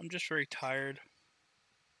 I'm just very tired.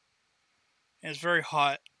 And it's very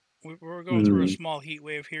hot. We're going through a Mm, small heat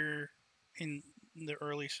wave here in the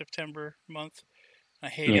early September month. I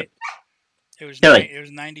hate yep. it. It was Kelly, it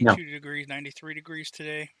was no. 92 degrees, 93 degrees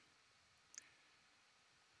today.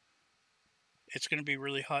 It's going to be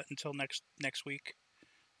really hot until next week.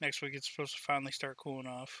 Next week it's supposed to finally start cooling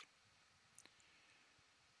off.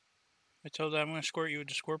 I told her I'm going to squirt you with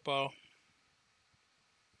the squirt bottle.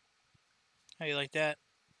 How you like that?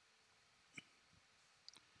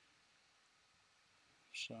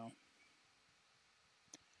 So, all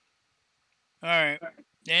right.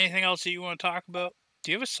 Anything else that you want to talk about?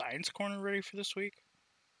 Do you have a science corner ready for this week?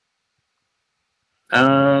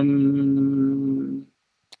 Um,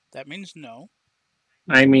 That means no.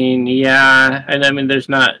 I mean, yeah, and I mean, it's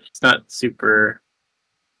not super.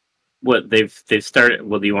 What they've started.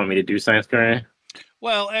 Well, do you want me to do science current?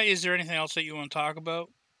 Well, is there anything else that you want to talk about?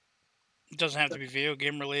 It doesn't have to be video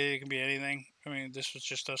game related. It can be anything. I mean, this was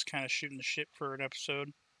just us kind of shooting the shit for an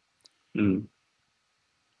episode. Mm.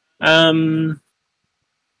 Um,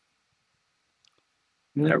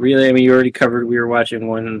 not really. I mean, you already covered. We were watching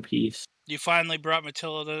One Piece. You finally brought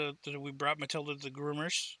Matilda. We brought Matilda to the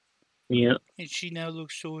groomers, Yeah, and she now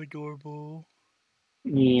looks so adorable.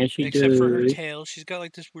 yeah, she Except for her does. tail, she's got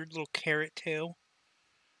like this weird little carrot tail.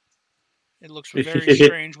 It looks very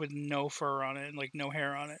strange with no fur on it and like no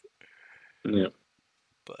hair on it. Yeah,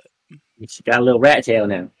 But she got a little rat tail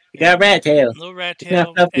now. She got yeah, a rat tail. little rat It's not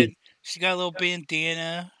tail, fluffy. and she's got a little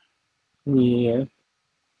bandana. Yeah,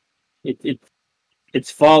 it it's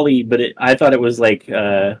folly, but I thought it was like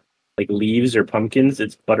leaves or pumpkins.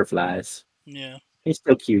 It's butterflies. Yeah, It's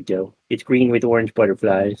still cute though. It's green with orange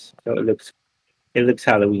butterflies, so it looks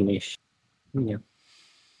Halloweenish. Yeah,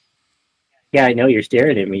 yeah. I know you're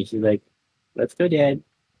staring at me. She's like, "Let's go, Dad.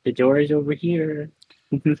 The door is over here."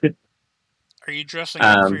 are you dressing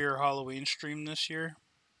up for um, your Halloween stream this year?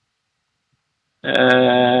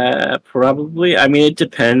 probably. I mean, it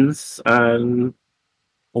depends. Well,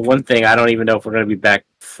 one thing I don't even know if we're gonna be back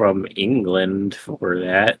from England for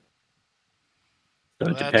that. So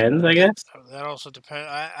Well, it depends, I guess. that also depends.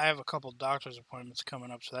 I have a couple doctor's appointments coming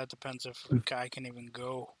up, so that depends if I can even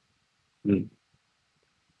go. Hmm.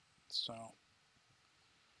 So,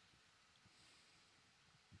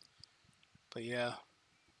 but yeah.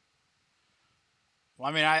 Well,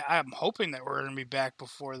 I mean, I'm hoping that we're gonna be back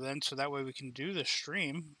before then, so that way we can do the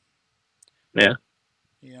stream. Yeah.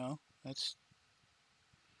 You know, it's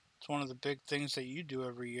one of the big things that you do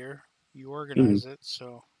every year. You Hmm. organize it,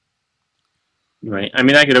 so Right. I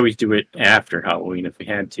mean, I could always do it after Halloween if we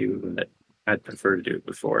had to, but I'd prefer to do it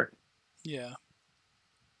before. yeah.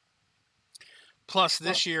 Plus,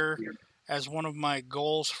 this year, as one of my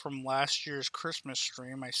goals from last year's Christmas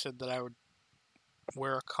stream, I said that I would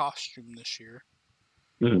wear a costume this year.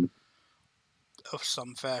 Mm. of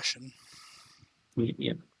some fashion.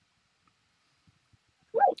 Yeah.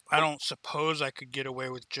 I don't suppose I could get away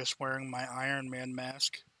with just wearing my Iron Man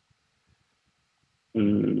mask. I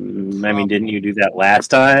mean, didn't you do that last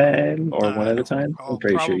time or one of the times? I'm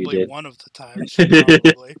pretty sure you Probably did. one of the times,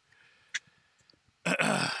 probably.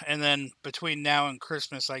 And then between now and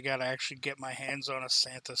Christmas, I gotta actually get my hands on a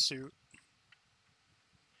Santa suit.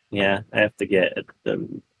 Yeah, I have to get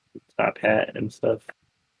the top hat and stuff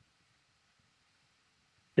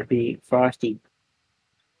to be Frosty.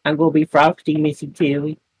 I'm gonna be Frosty, Missy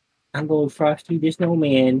Tilly. I'm gonna be Frosty the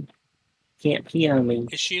Snowman. Can't pee on me.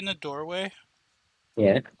 Is she in the doorway?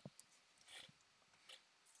 Yeah.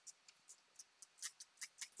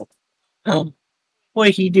 Oh, what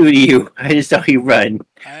did he do to you? I just saw you run.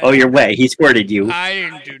 Oh, you're wet. He squirted you. I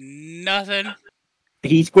didn't do nothing.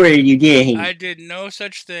 He squirted you, didn't he? I did no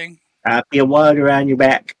such thing. I feel water on your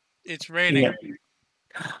back. It's raining.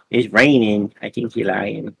 Yeah. It's raining. I think you're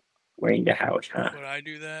lying. We're in the house, huh? Would I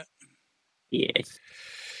do that? Yes.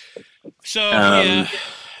 So, yeah.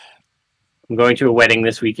 I'm going to a wedding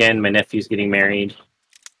this weekend. My nephew's getting married.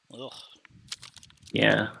 Ugh.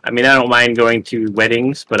 Yeah. I mean, I don't mind going to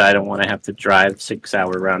weddings, but I don't want to have to drive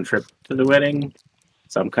 6-hour round trip to the wedding.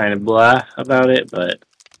 So I'm kind of blah about it, but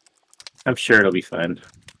I'm sure it'll be fun.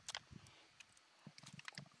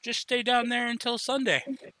 Just stay down there until Sunday.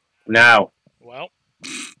 No. Well.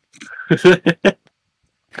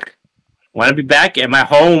 Want to be back at my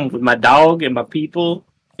home with my dog and my people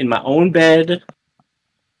in my own bed.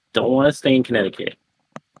 Don't want to stay in Connecticut.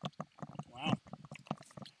 Wow.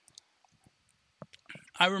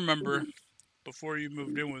 I remember before you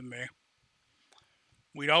moved in with me,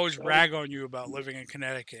 we'd always rag on you about living in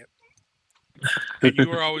Connecticut. And you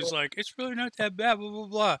were always like, it's really not that bad, blah, blah,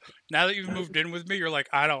 blah. Now that you've moved in with me, you're like,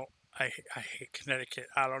 I hate Connecticut.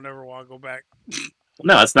 I don't ever want to go back.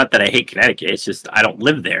 No, it's not that I hate Connecticut. It's just I don't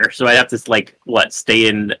live there. So I have to, stay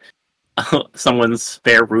in someone's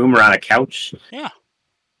spare room or on a couch? Yeah.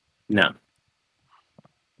 No.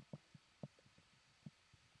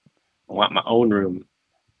 I want my own room.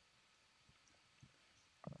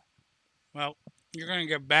 Well, you're going to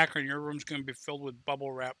get back and your room's going to be filled with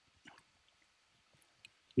bubble wrap.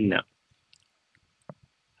 No.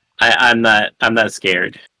 I'm not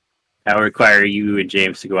scared. I'll require you and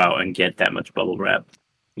James to go out and get that much bubble wrap.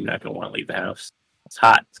 You're not going to want to leave the house. It's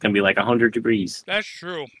hot. It's going to be like 100 degrees. That's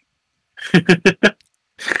true.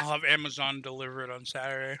 I'll have Amazon deliver it on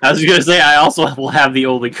Saturday. I was going to say, I also will have the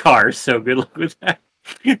only car, so good luck with that.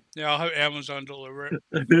 Yeah, I'll have Amazon deliver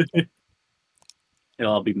it.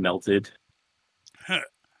 It'll all be melted.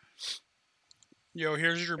 Yo,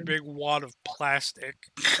 here's your big wad of plastic.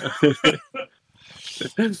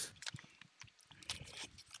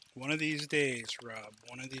 One of these days, Rob.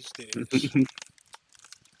 One of these days.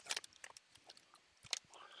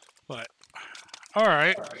 But, all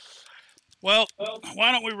right. Well,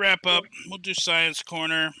 why don't we wrap up? We'll do Science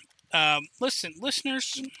Corner. Listen,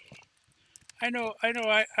 listeners. I know.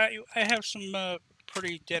 I have some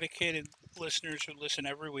pretty dedicated listeners who listen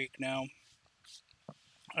every week now.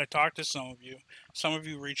 I talk to some of you. Some of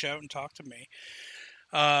you reach out and talk to me.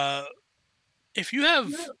 If you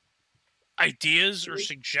have ideas or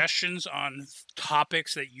suggestions on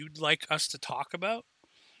topics that you'd like us to talk about,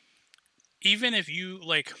 even if you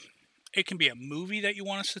it can be a movie that you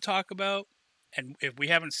want us to talk about, and if we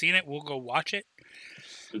haven't seen it, we'll go watch it.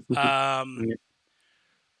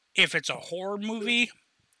 If it's a horror movie,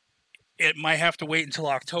 it might have to wait until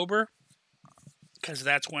October, because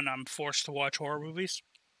that's when I'm forced to watch horror movies.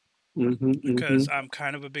 Because I'm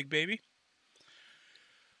kind of a big baby.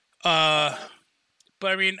 But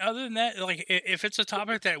I mean, other than that, if it's a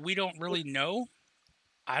topic that we don't really know,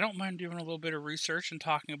 I don't mind doing a little bit of research and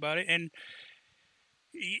talking about it, and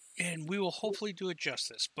we will hopefully do it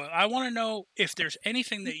justice. But I want to know if there's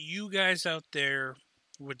anything that you guys out there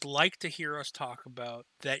would like to hear us talk about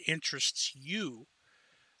that interests you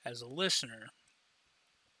as a listener.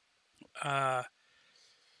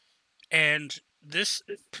 And this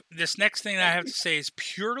next thing that I have to say is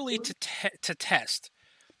purely to test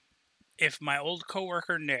if my old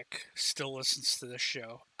coworker Nick still listens to this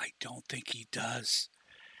show. I don't think he does.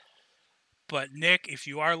 But Nick, if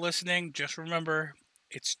you are listening, just remember,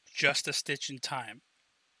 it's just a stitch in time.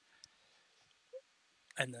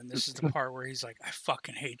 And then this is the part where he's like, I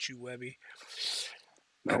fucking hate you, Webby.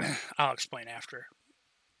 I'll explain after.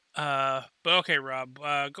 But okay, Rob,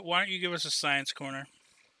 why don't you give us a Science Corner?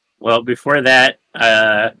 Well, before that,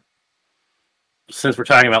 since we're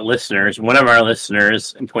talking about listeners, one of our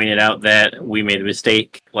listeners pointed out that we made a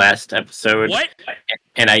mistake last episode. What?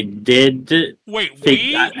 And I did... Wait,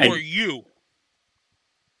 think or you?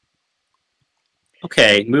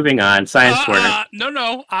 Okay, moving on. Science corner.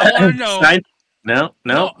 No. I want to know. Science. No.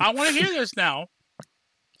 No, I want to hear this now.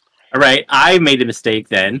 All right, I made a mistake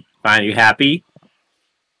then. Fine, you happy?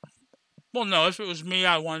 Well, no, if it was me,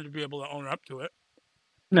 I wanted to be able to own up to it.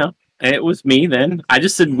 No, it was me then. I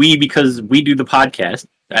just said we because we do the podcast.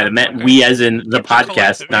 I meant Okay. we as in the It's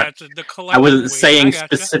podcast. Not, it's the collective I wasn't we. saying I gotcha.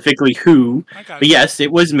 specifically who, I gotcha. but yes, it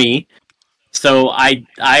was me. So I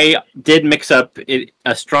did mix up it.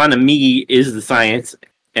 Astronomy is the science,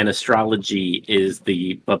 and astrology is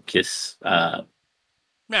the bupkis Yeah,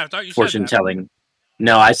 I thought you fortune said that. telling.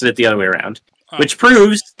 No, I said it the other way around, Oh. which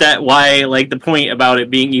proves that why like the point about it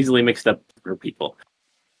being easily mixed up for people.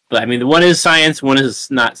 But I mean, the one is science, one is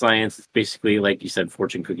not science. It's basically like you said,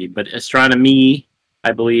 fortune cookie. But astronomy,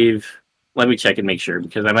 I believe. Let me check and make sure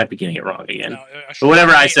because I might be getting it wrong again. No, But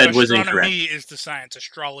whatever I said was incorrect. Astronomy is the science.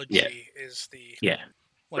 Astrology is the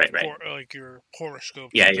Right. like your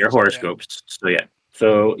horoscope. Yeah, your horoscopes.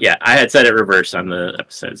 So yeah, I had said it reverse on the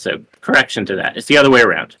episode. So correction to that. It's the other way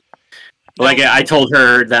around. Like I told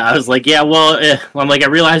her that I was like, yeah, well, I'm like I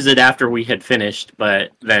realized it after we had finished,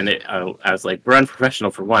 but then I was like, we're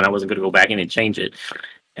unprofessional for one. I wasn't going to go back in and change it,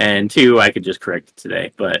 and two, I could just correct it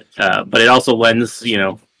today. But it also lends,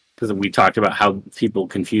 because we talked about how people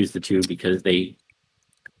confuse the two because they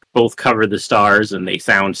both cover the stars and they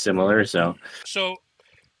sound similar. So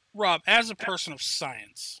Rob, as a person of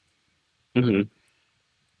science, mm-hmm.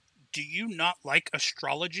 do you not like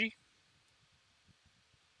astrology?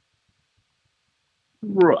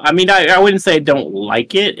 I mean, I wouldn't say I don't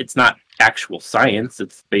like it. It's not actual science.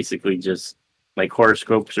 It's basically just like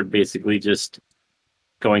horoscopes are basically just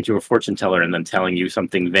going to a fortune teller and then telling you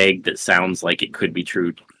something vague that sounds like it could be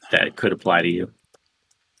true that it could apply to you.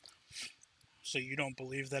 So you don't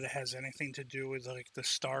believe that it has anything to do with like the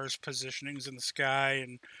stars' positionings in the sky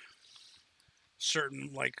and certain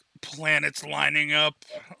like planets lining up?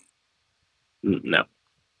 No.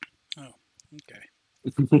 Oh,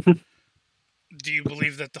 okay. Do you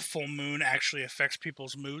believe that the full moon actually affects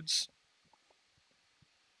people's moods?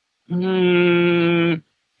 I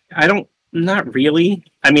don't. Not really.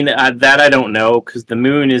 I mean, that I don't know because the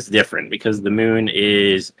moon is different. Because the moon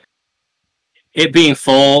is it being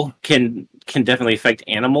full can definitely affect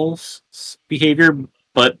animals' behavior,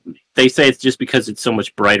 but they say it's just because it's so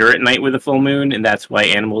much brighter at night with a full moon, and that's why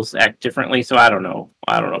animals act differently. So I don't know.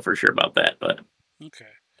 I don't know for sure about that, but okay.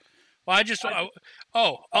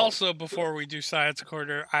 Well, also before we do science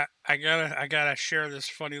corner, I gotta share this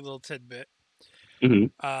funny little tidbit.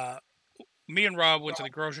 Mm-hmm. Me and Rob went to the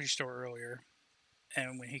grocery store earlier,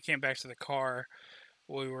 and when he came back to the car,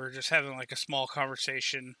 we were just having like a small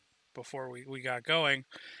conversation before we got going,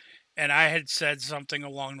 and I had said something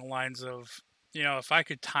along the lines of, if I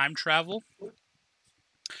could time travel,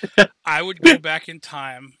 I would go back in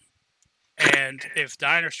time. And if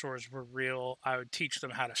dinosaurs were real, I would teach them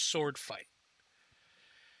how to sword fight.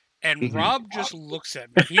 And Rob just looks at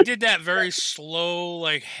me. He did that very slow,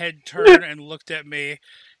 like, head turn and looked at me.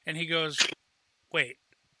 And he goes, wait,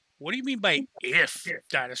 what do you mean by if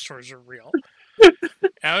dinosaurs are real? And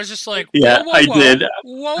I was just like, yeah, whoa, I did.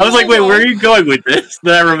 Whoa, I was like, wait, where are you going with this?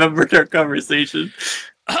 Then I remembered our conversation.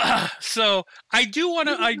 So I do want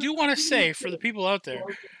to say for the people out there,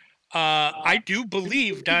 I do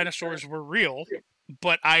believe dinosaurs were real,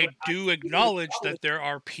 but I do acknowledge that there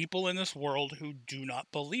are people in this world who do not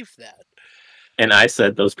believe that. And I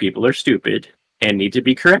said those people are stupid and need to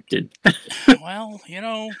be corrected. Well,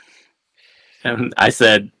 And I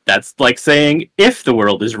said, that's like saying if the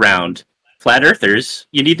world is round. Flat earthers,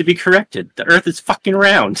 you need to be corrected. The earth is fucking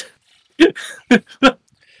round. I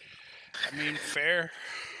mean, fair.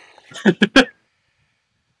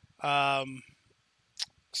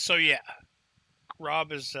 So yeah,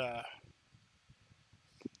 Rob is.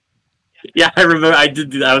 Yeah, I remember. I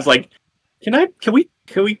did. I was like, Can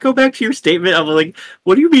we go back to your statement? I'm like,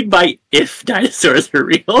 what do you mean by if dinosaurs are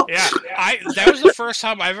real? Yeah, that was the first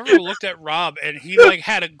time I've ever looked at Rob, and he like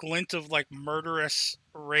had a glint of like murderous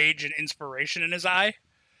rage and inspiration in his eye.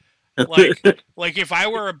 Like if I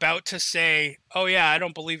were about to say, "Oh yeah, I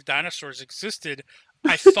don't believe dinosaurs existed,"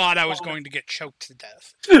 I thought I was going to get choked to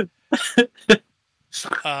death.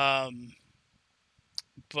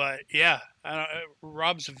 But yeah,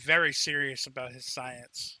 Rob's very serious about his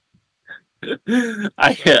science.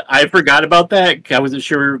 I forgot about that. I wasn't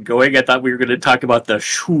sure we were going. I thought we were going to talk about the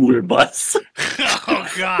Schul bus. Oh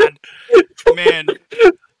God, man,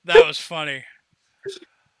 that was funny.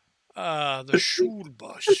 The Schul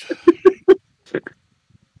bus.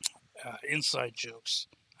 Inside jokes.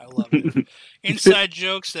 I love it. Inside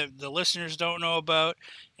jokes that the listeners don't know about,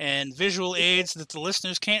 and visual aids that the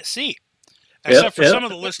listeners can't see. Except for some of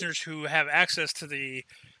the listeners who have access to the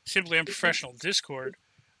Simply Unprofessional Discord.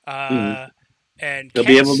 And They'll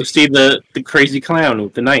be able to see the crazy clown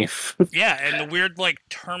with the knife. Yeah, and the weird, like,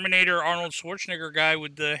 Terminator Arnold Schwarzenegger guy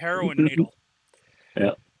with the heroin needle.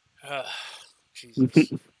 Yeah.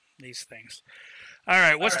 Jesus. These things. All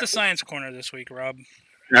right, what's the science corner this week, Rob?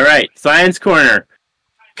 All right, science corner.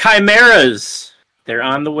 Chimeras. They're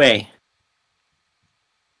on the way.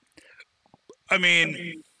 I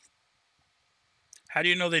mean, how do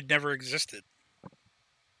you know they'd never existed?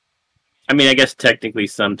 I mean, I guess technically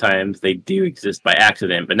sometimes they do exist by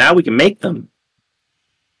accident, but now we can make them.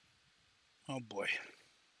 Oh, boy.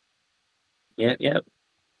 Yep.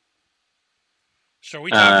 So are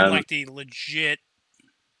we talking like the legit,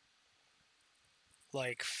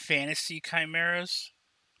 like, fantasy chimeras?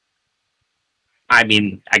 I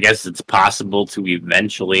mean, I guess it's possible to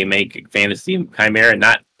eventually make a fantasy chimera,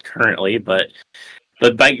 not currently, but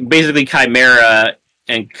basically chimera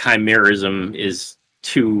and chimerism is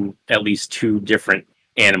at least two different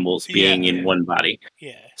animals being in one body.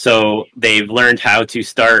 Yeah. So they've learned how to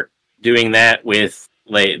start doing that with,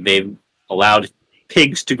 like, they've allowed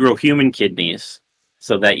pigs to grow human kidneys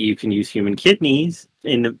so that you can use human kidneys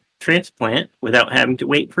in the transplant without having to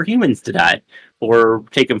wait for humans to die or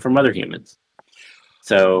take them from other humans.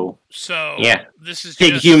 So yeah, this is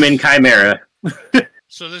pig human chimera.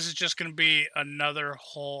 So this is just going to be another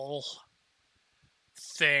whole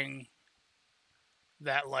thing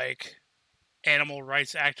that, like, animal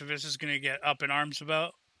rights activists is going to get up in arms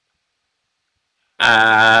about?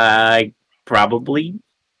 Probably.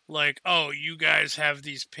 Like, oh, you guys have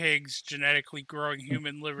these pigs genetically growing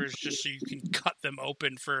human livers just so you can cut them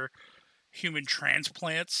open for human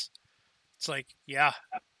transplants. It's like, yeah.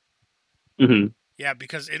 Mm-hmm. Yeah,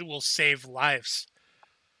 because it will save lives.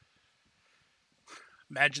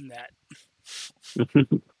 Imagine that.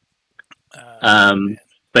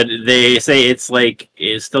 But they say it's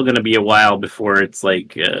still going to be a while before it's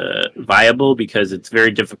like viable because it's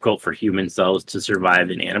very difficult for human cells to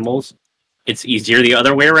survive in animals. It's easier the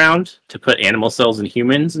other way around to put animal cells in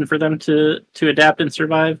humans and for them to adapt and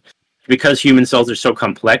survive because human cells are so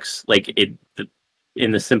complex. Like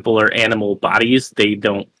in the simpler animal bodies, they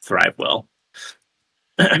don't thrive well.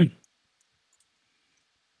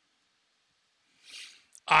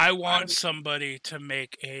 I want somebody to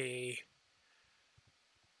make a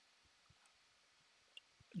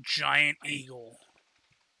giant eagle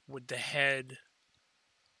with the head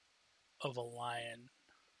of a lion.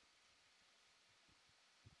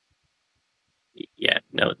 Yeah,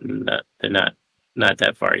 no, they're not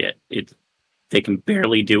that far yet. They can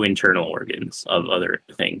barely do internal organs of other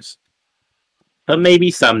things, but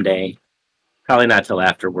maybe someday. Probably not till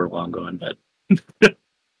after we're long gone, but.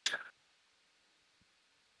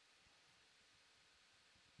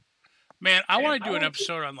 Man, I want to do an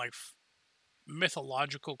episode on, like,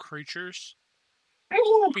 mythological creatures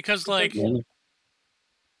because, like,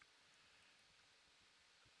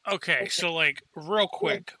 okay, so, like, real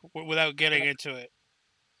quick, without getting into it,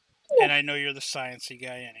 and I know you're the sciencey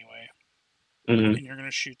guy anyway, and you're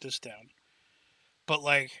gonna shoot this down, but,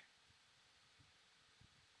 like,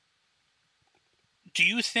 do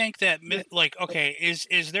you think that, like, okay,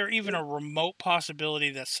 is there even a remote possibility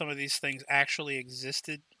that some of these things actually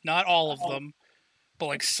existed? Not all of them, but,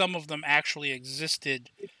 like, some of them actually existed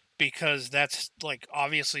because that's, like,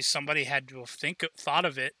 obviously somebody had to have thought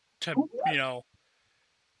of it to, you know,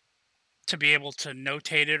 to be able to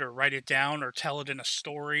notate it or write it down or tell it in a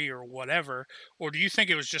story or whatever? Or do you think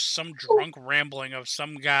it was just some drunk rambling of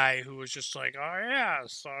some guy who was just like, oh yeah, I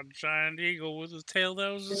saw a giant eagle with a tail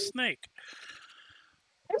that was a snake?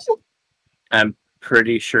 I'm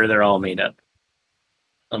pretty sure they're all made up.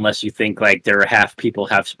 Unless you think, like, there are half people,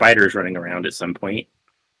 half spiders running around at some point.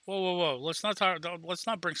 Whoa. Let's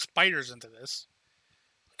not bring spiders into this.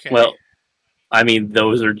 Okay. Well, I mean,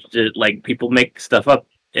 those are just, like, people make stuff up.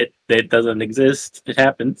 It doesn't exist. It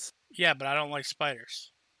happens. Yeah, but I don't like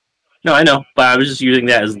spiders. No, I know, but I was just using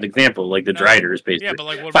that as an example, like the driders, basically. Yeah, but,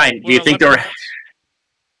 like, what fine. About, do you think there were?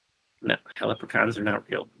 No, leprechauns are not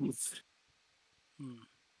real.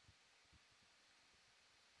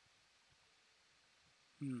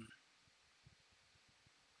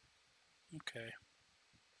 Okay.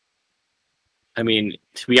 I mean,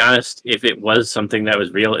 to be honest, if it was something that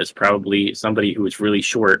was real, it's probably somebody who was really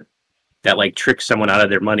short that, like, tricked someone out of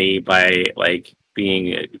their money by, like,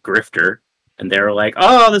 being a grifter, and they were like,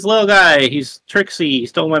 "Oh, this little guy, he's tricksy. He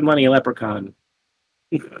stole my money, a leprechaun."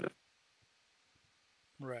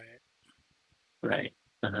 Right. Right.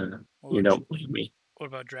 You don't believe me. What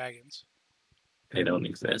about dragons? They don't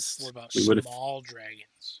exist. What about we small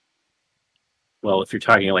dragons? Well, if you're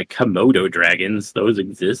talking like Komodo dragons, those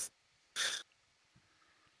exist.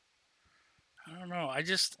 I don't know. I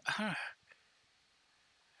just,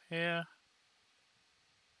 yeah.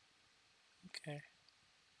 Okay.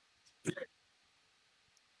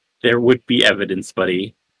 There would be evidence,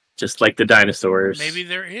 buddy. Just like the dinosaurs. Maybe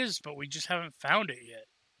there is, but we just haven't found it yet.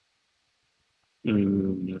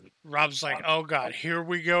 Mm, Rob's like, oh god, here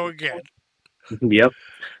we go again. yep.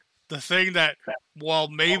 The thing that, well,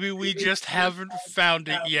 maybe we just haven't found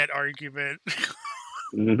it yet argument.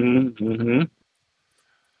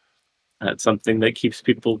 That's something that keeps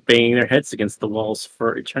people banging their heads against the walls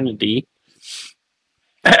for eternity.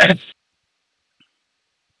 I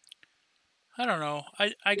don't know.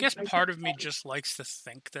 I guess part of me just likes to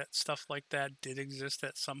think that stuff like that did exist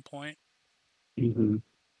at some point. Mm-hmm.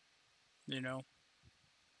 You know?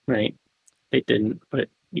 Right. It didn't, but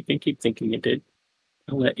you can keep thinking it did.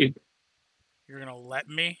 I'll let you. You're gonna let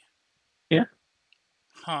me? Yeah.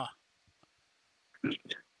 Huh. I'm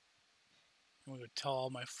gonna tell all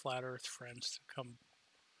my flat earth friends to come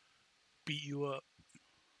beat you up.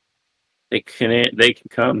 They can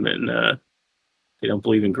come and they don't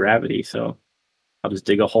believe in gravity, so I'll just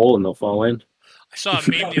dig a hole and they'll fall in. I saw a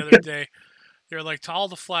meme the other day. They're like, to all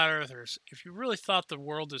the flat earthers, if you really thought the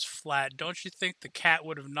world is flat, don't you think the cat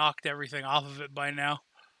would have knocked everything off of it by now?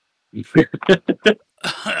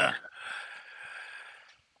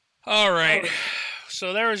 All right.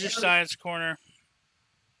 So there was your science corner.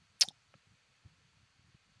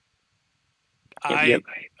 Yep.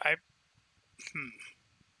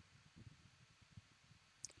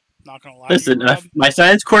 Not gonna lie. Listen, to you, Rob. my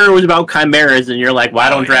science corner was about chimeras, and you're like,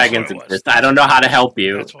 "Why don't dragons that's what it exist?" I don't know how to help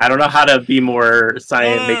you. I don't know how to be more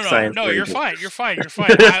science. Make science. No, you're fine. You're fine. You're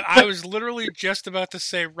fine. I was literally just about to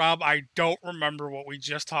say, Rob, I don't remember what we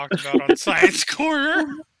just talked about on Science Corner.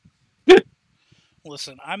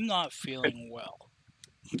 Listen, I'm not feeling well.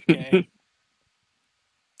 Okay.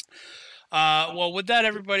 Well, with that,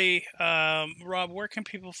 everybody, Rob, where can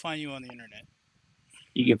people find you on the internet?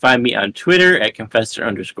 You can find me on Twitter at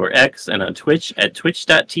Confessor_X and on Twitch at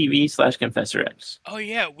twitch.tv/ConfessorX. Oh,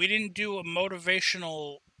 yeah. We didn't do a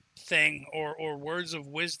motivational thing or words of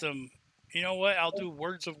wisdom. You know what? I'll do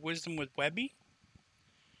words of wisdom with Webby.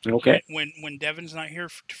 Okay. When Devin's not here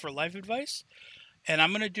for life advice. And I'm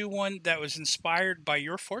going to do one that was inspired by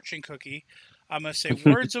your fortune cookie. I'm going to say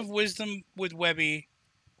words of wisdom with Webby.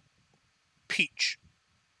 Peach.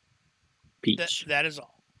 That is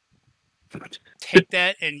all. Take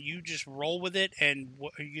that and you just roll with it, and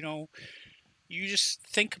you just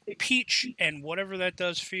think peach, and whatever that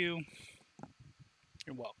does for you,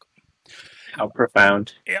 you're welcome. How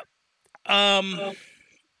profound. Yep.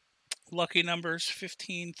 Lucky numbers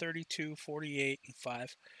 15, 32, 48, and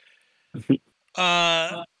 5.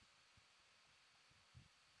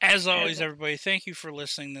 As always, everybody, thank you for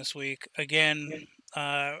listening this week. Again,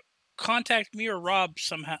 contact me or Rob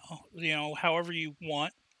somehow, however you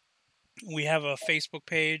want. We have a Facebook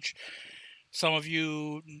page. Some of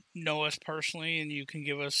you know us personally, and you can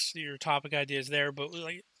give us your topic ideas there. But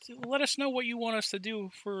let us know what you want us to do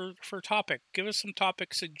for topic. Give us some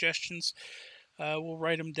topic suggestions. We'll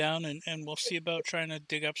write them down, and we'll see about trying to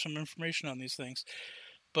dig up some information on these things.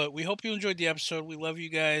 But we hope you enjoyed the episode. We love you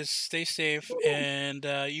guys. Stay safe, and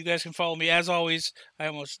you guys can follow me as always. I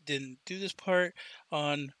almost didn't do this part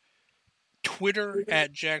on Twitter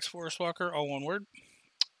at Jax Forestwalker, all one word.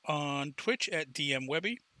 On Twitch at DM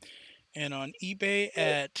Webby, and on eBay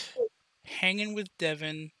at Hanging with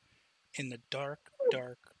Devin in the Dark,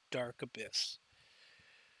 Dark, Dark Abyss.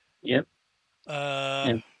 Yep.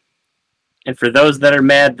 And for those that are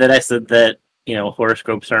mad that I said that,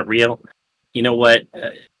 horoscopes aren't real, you know what?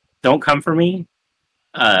 Don't come for me.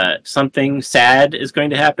 Something sad is going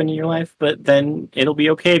to happen in your life, but then it'll be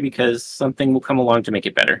okay because something will come along to make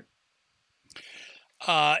it better.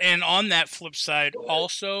 And on that flip side,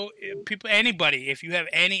 also, if any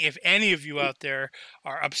of you out there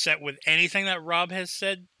are upset with anything that Rob has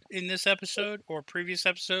said in this episode or previous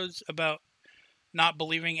episodes about not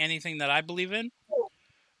believing anything that I believe in,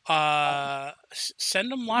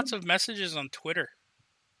 send him lots of messages on Twitter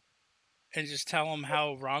and just tell him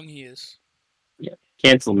how wrong he is. Yeah,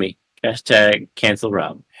 cancel me. Hashtag cancel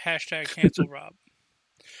Rob. Hashtag cancel Rob.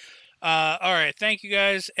 All right, thank you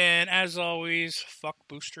guys, and as always, fuck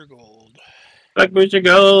Booster Gold. Fuck Booster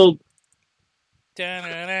Gold.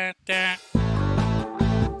 Da-da-da-da.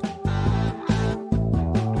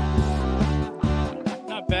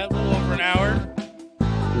 Not bad, a little over an hour.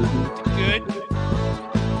 Good.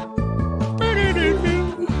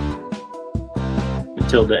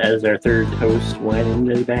 Matilda as our third host went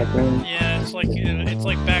into the background. Yeah, it's like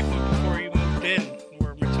back before you moved in,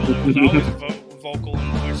 where Matilda was always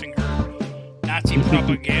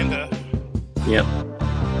propaganda. Yep.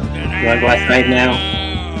 And Want last night now?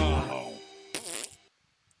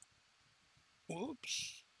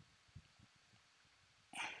 Whoops.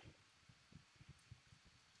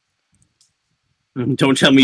 Don't tell me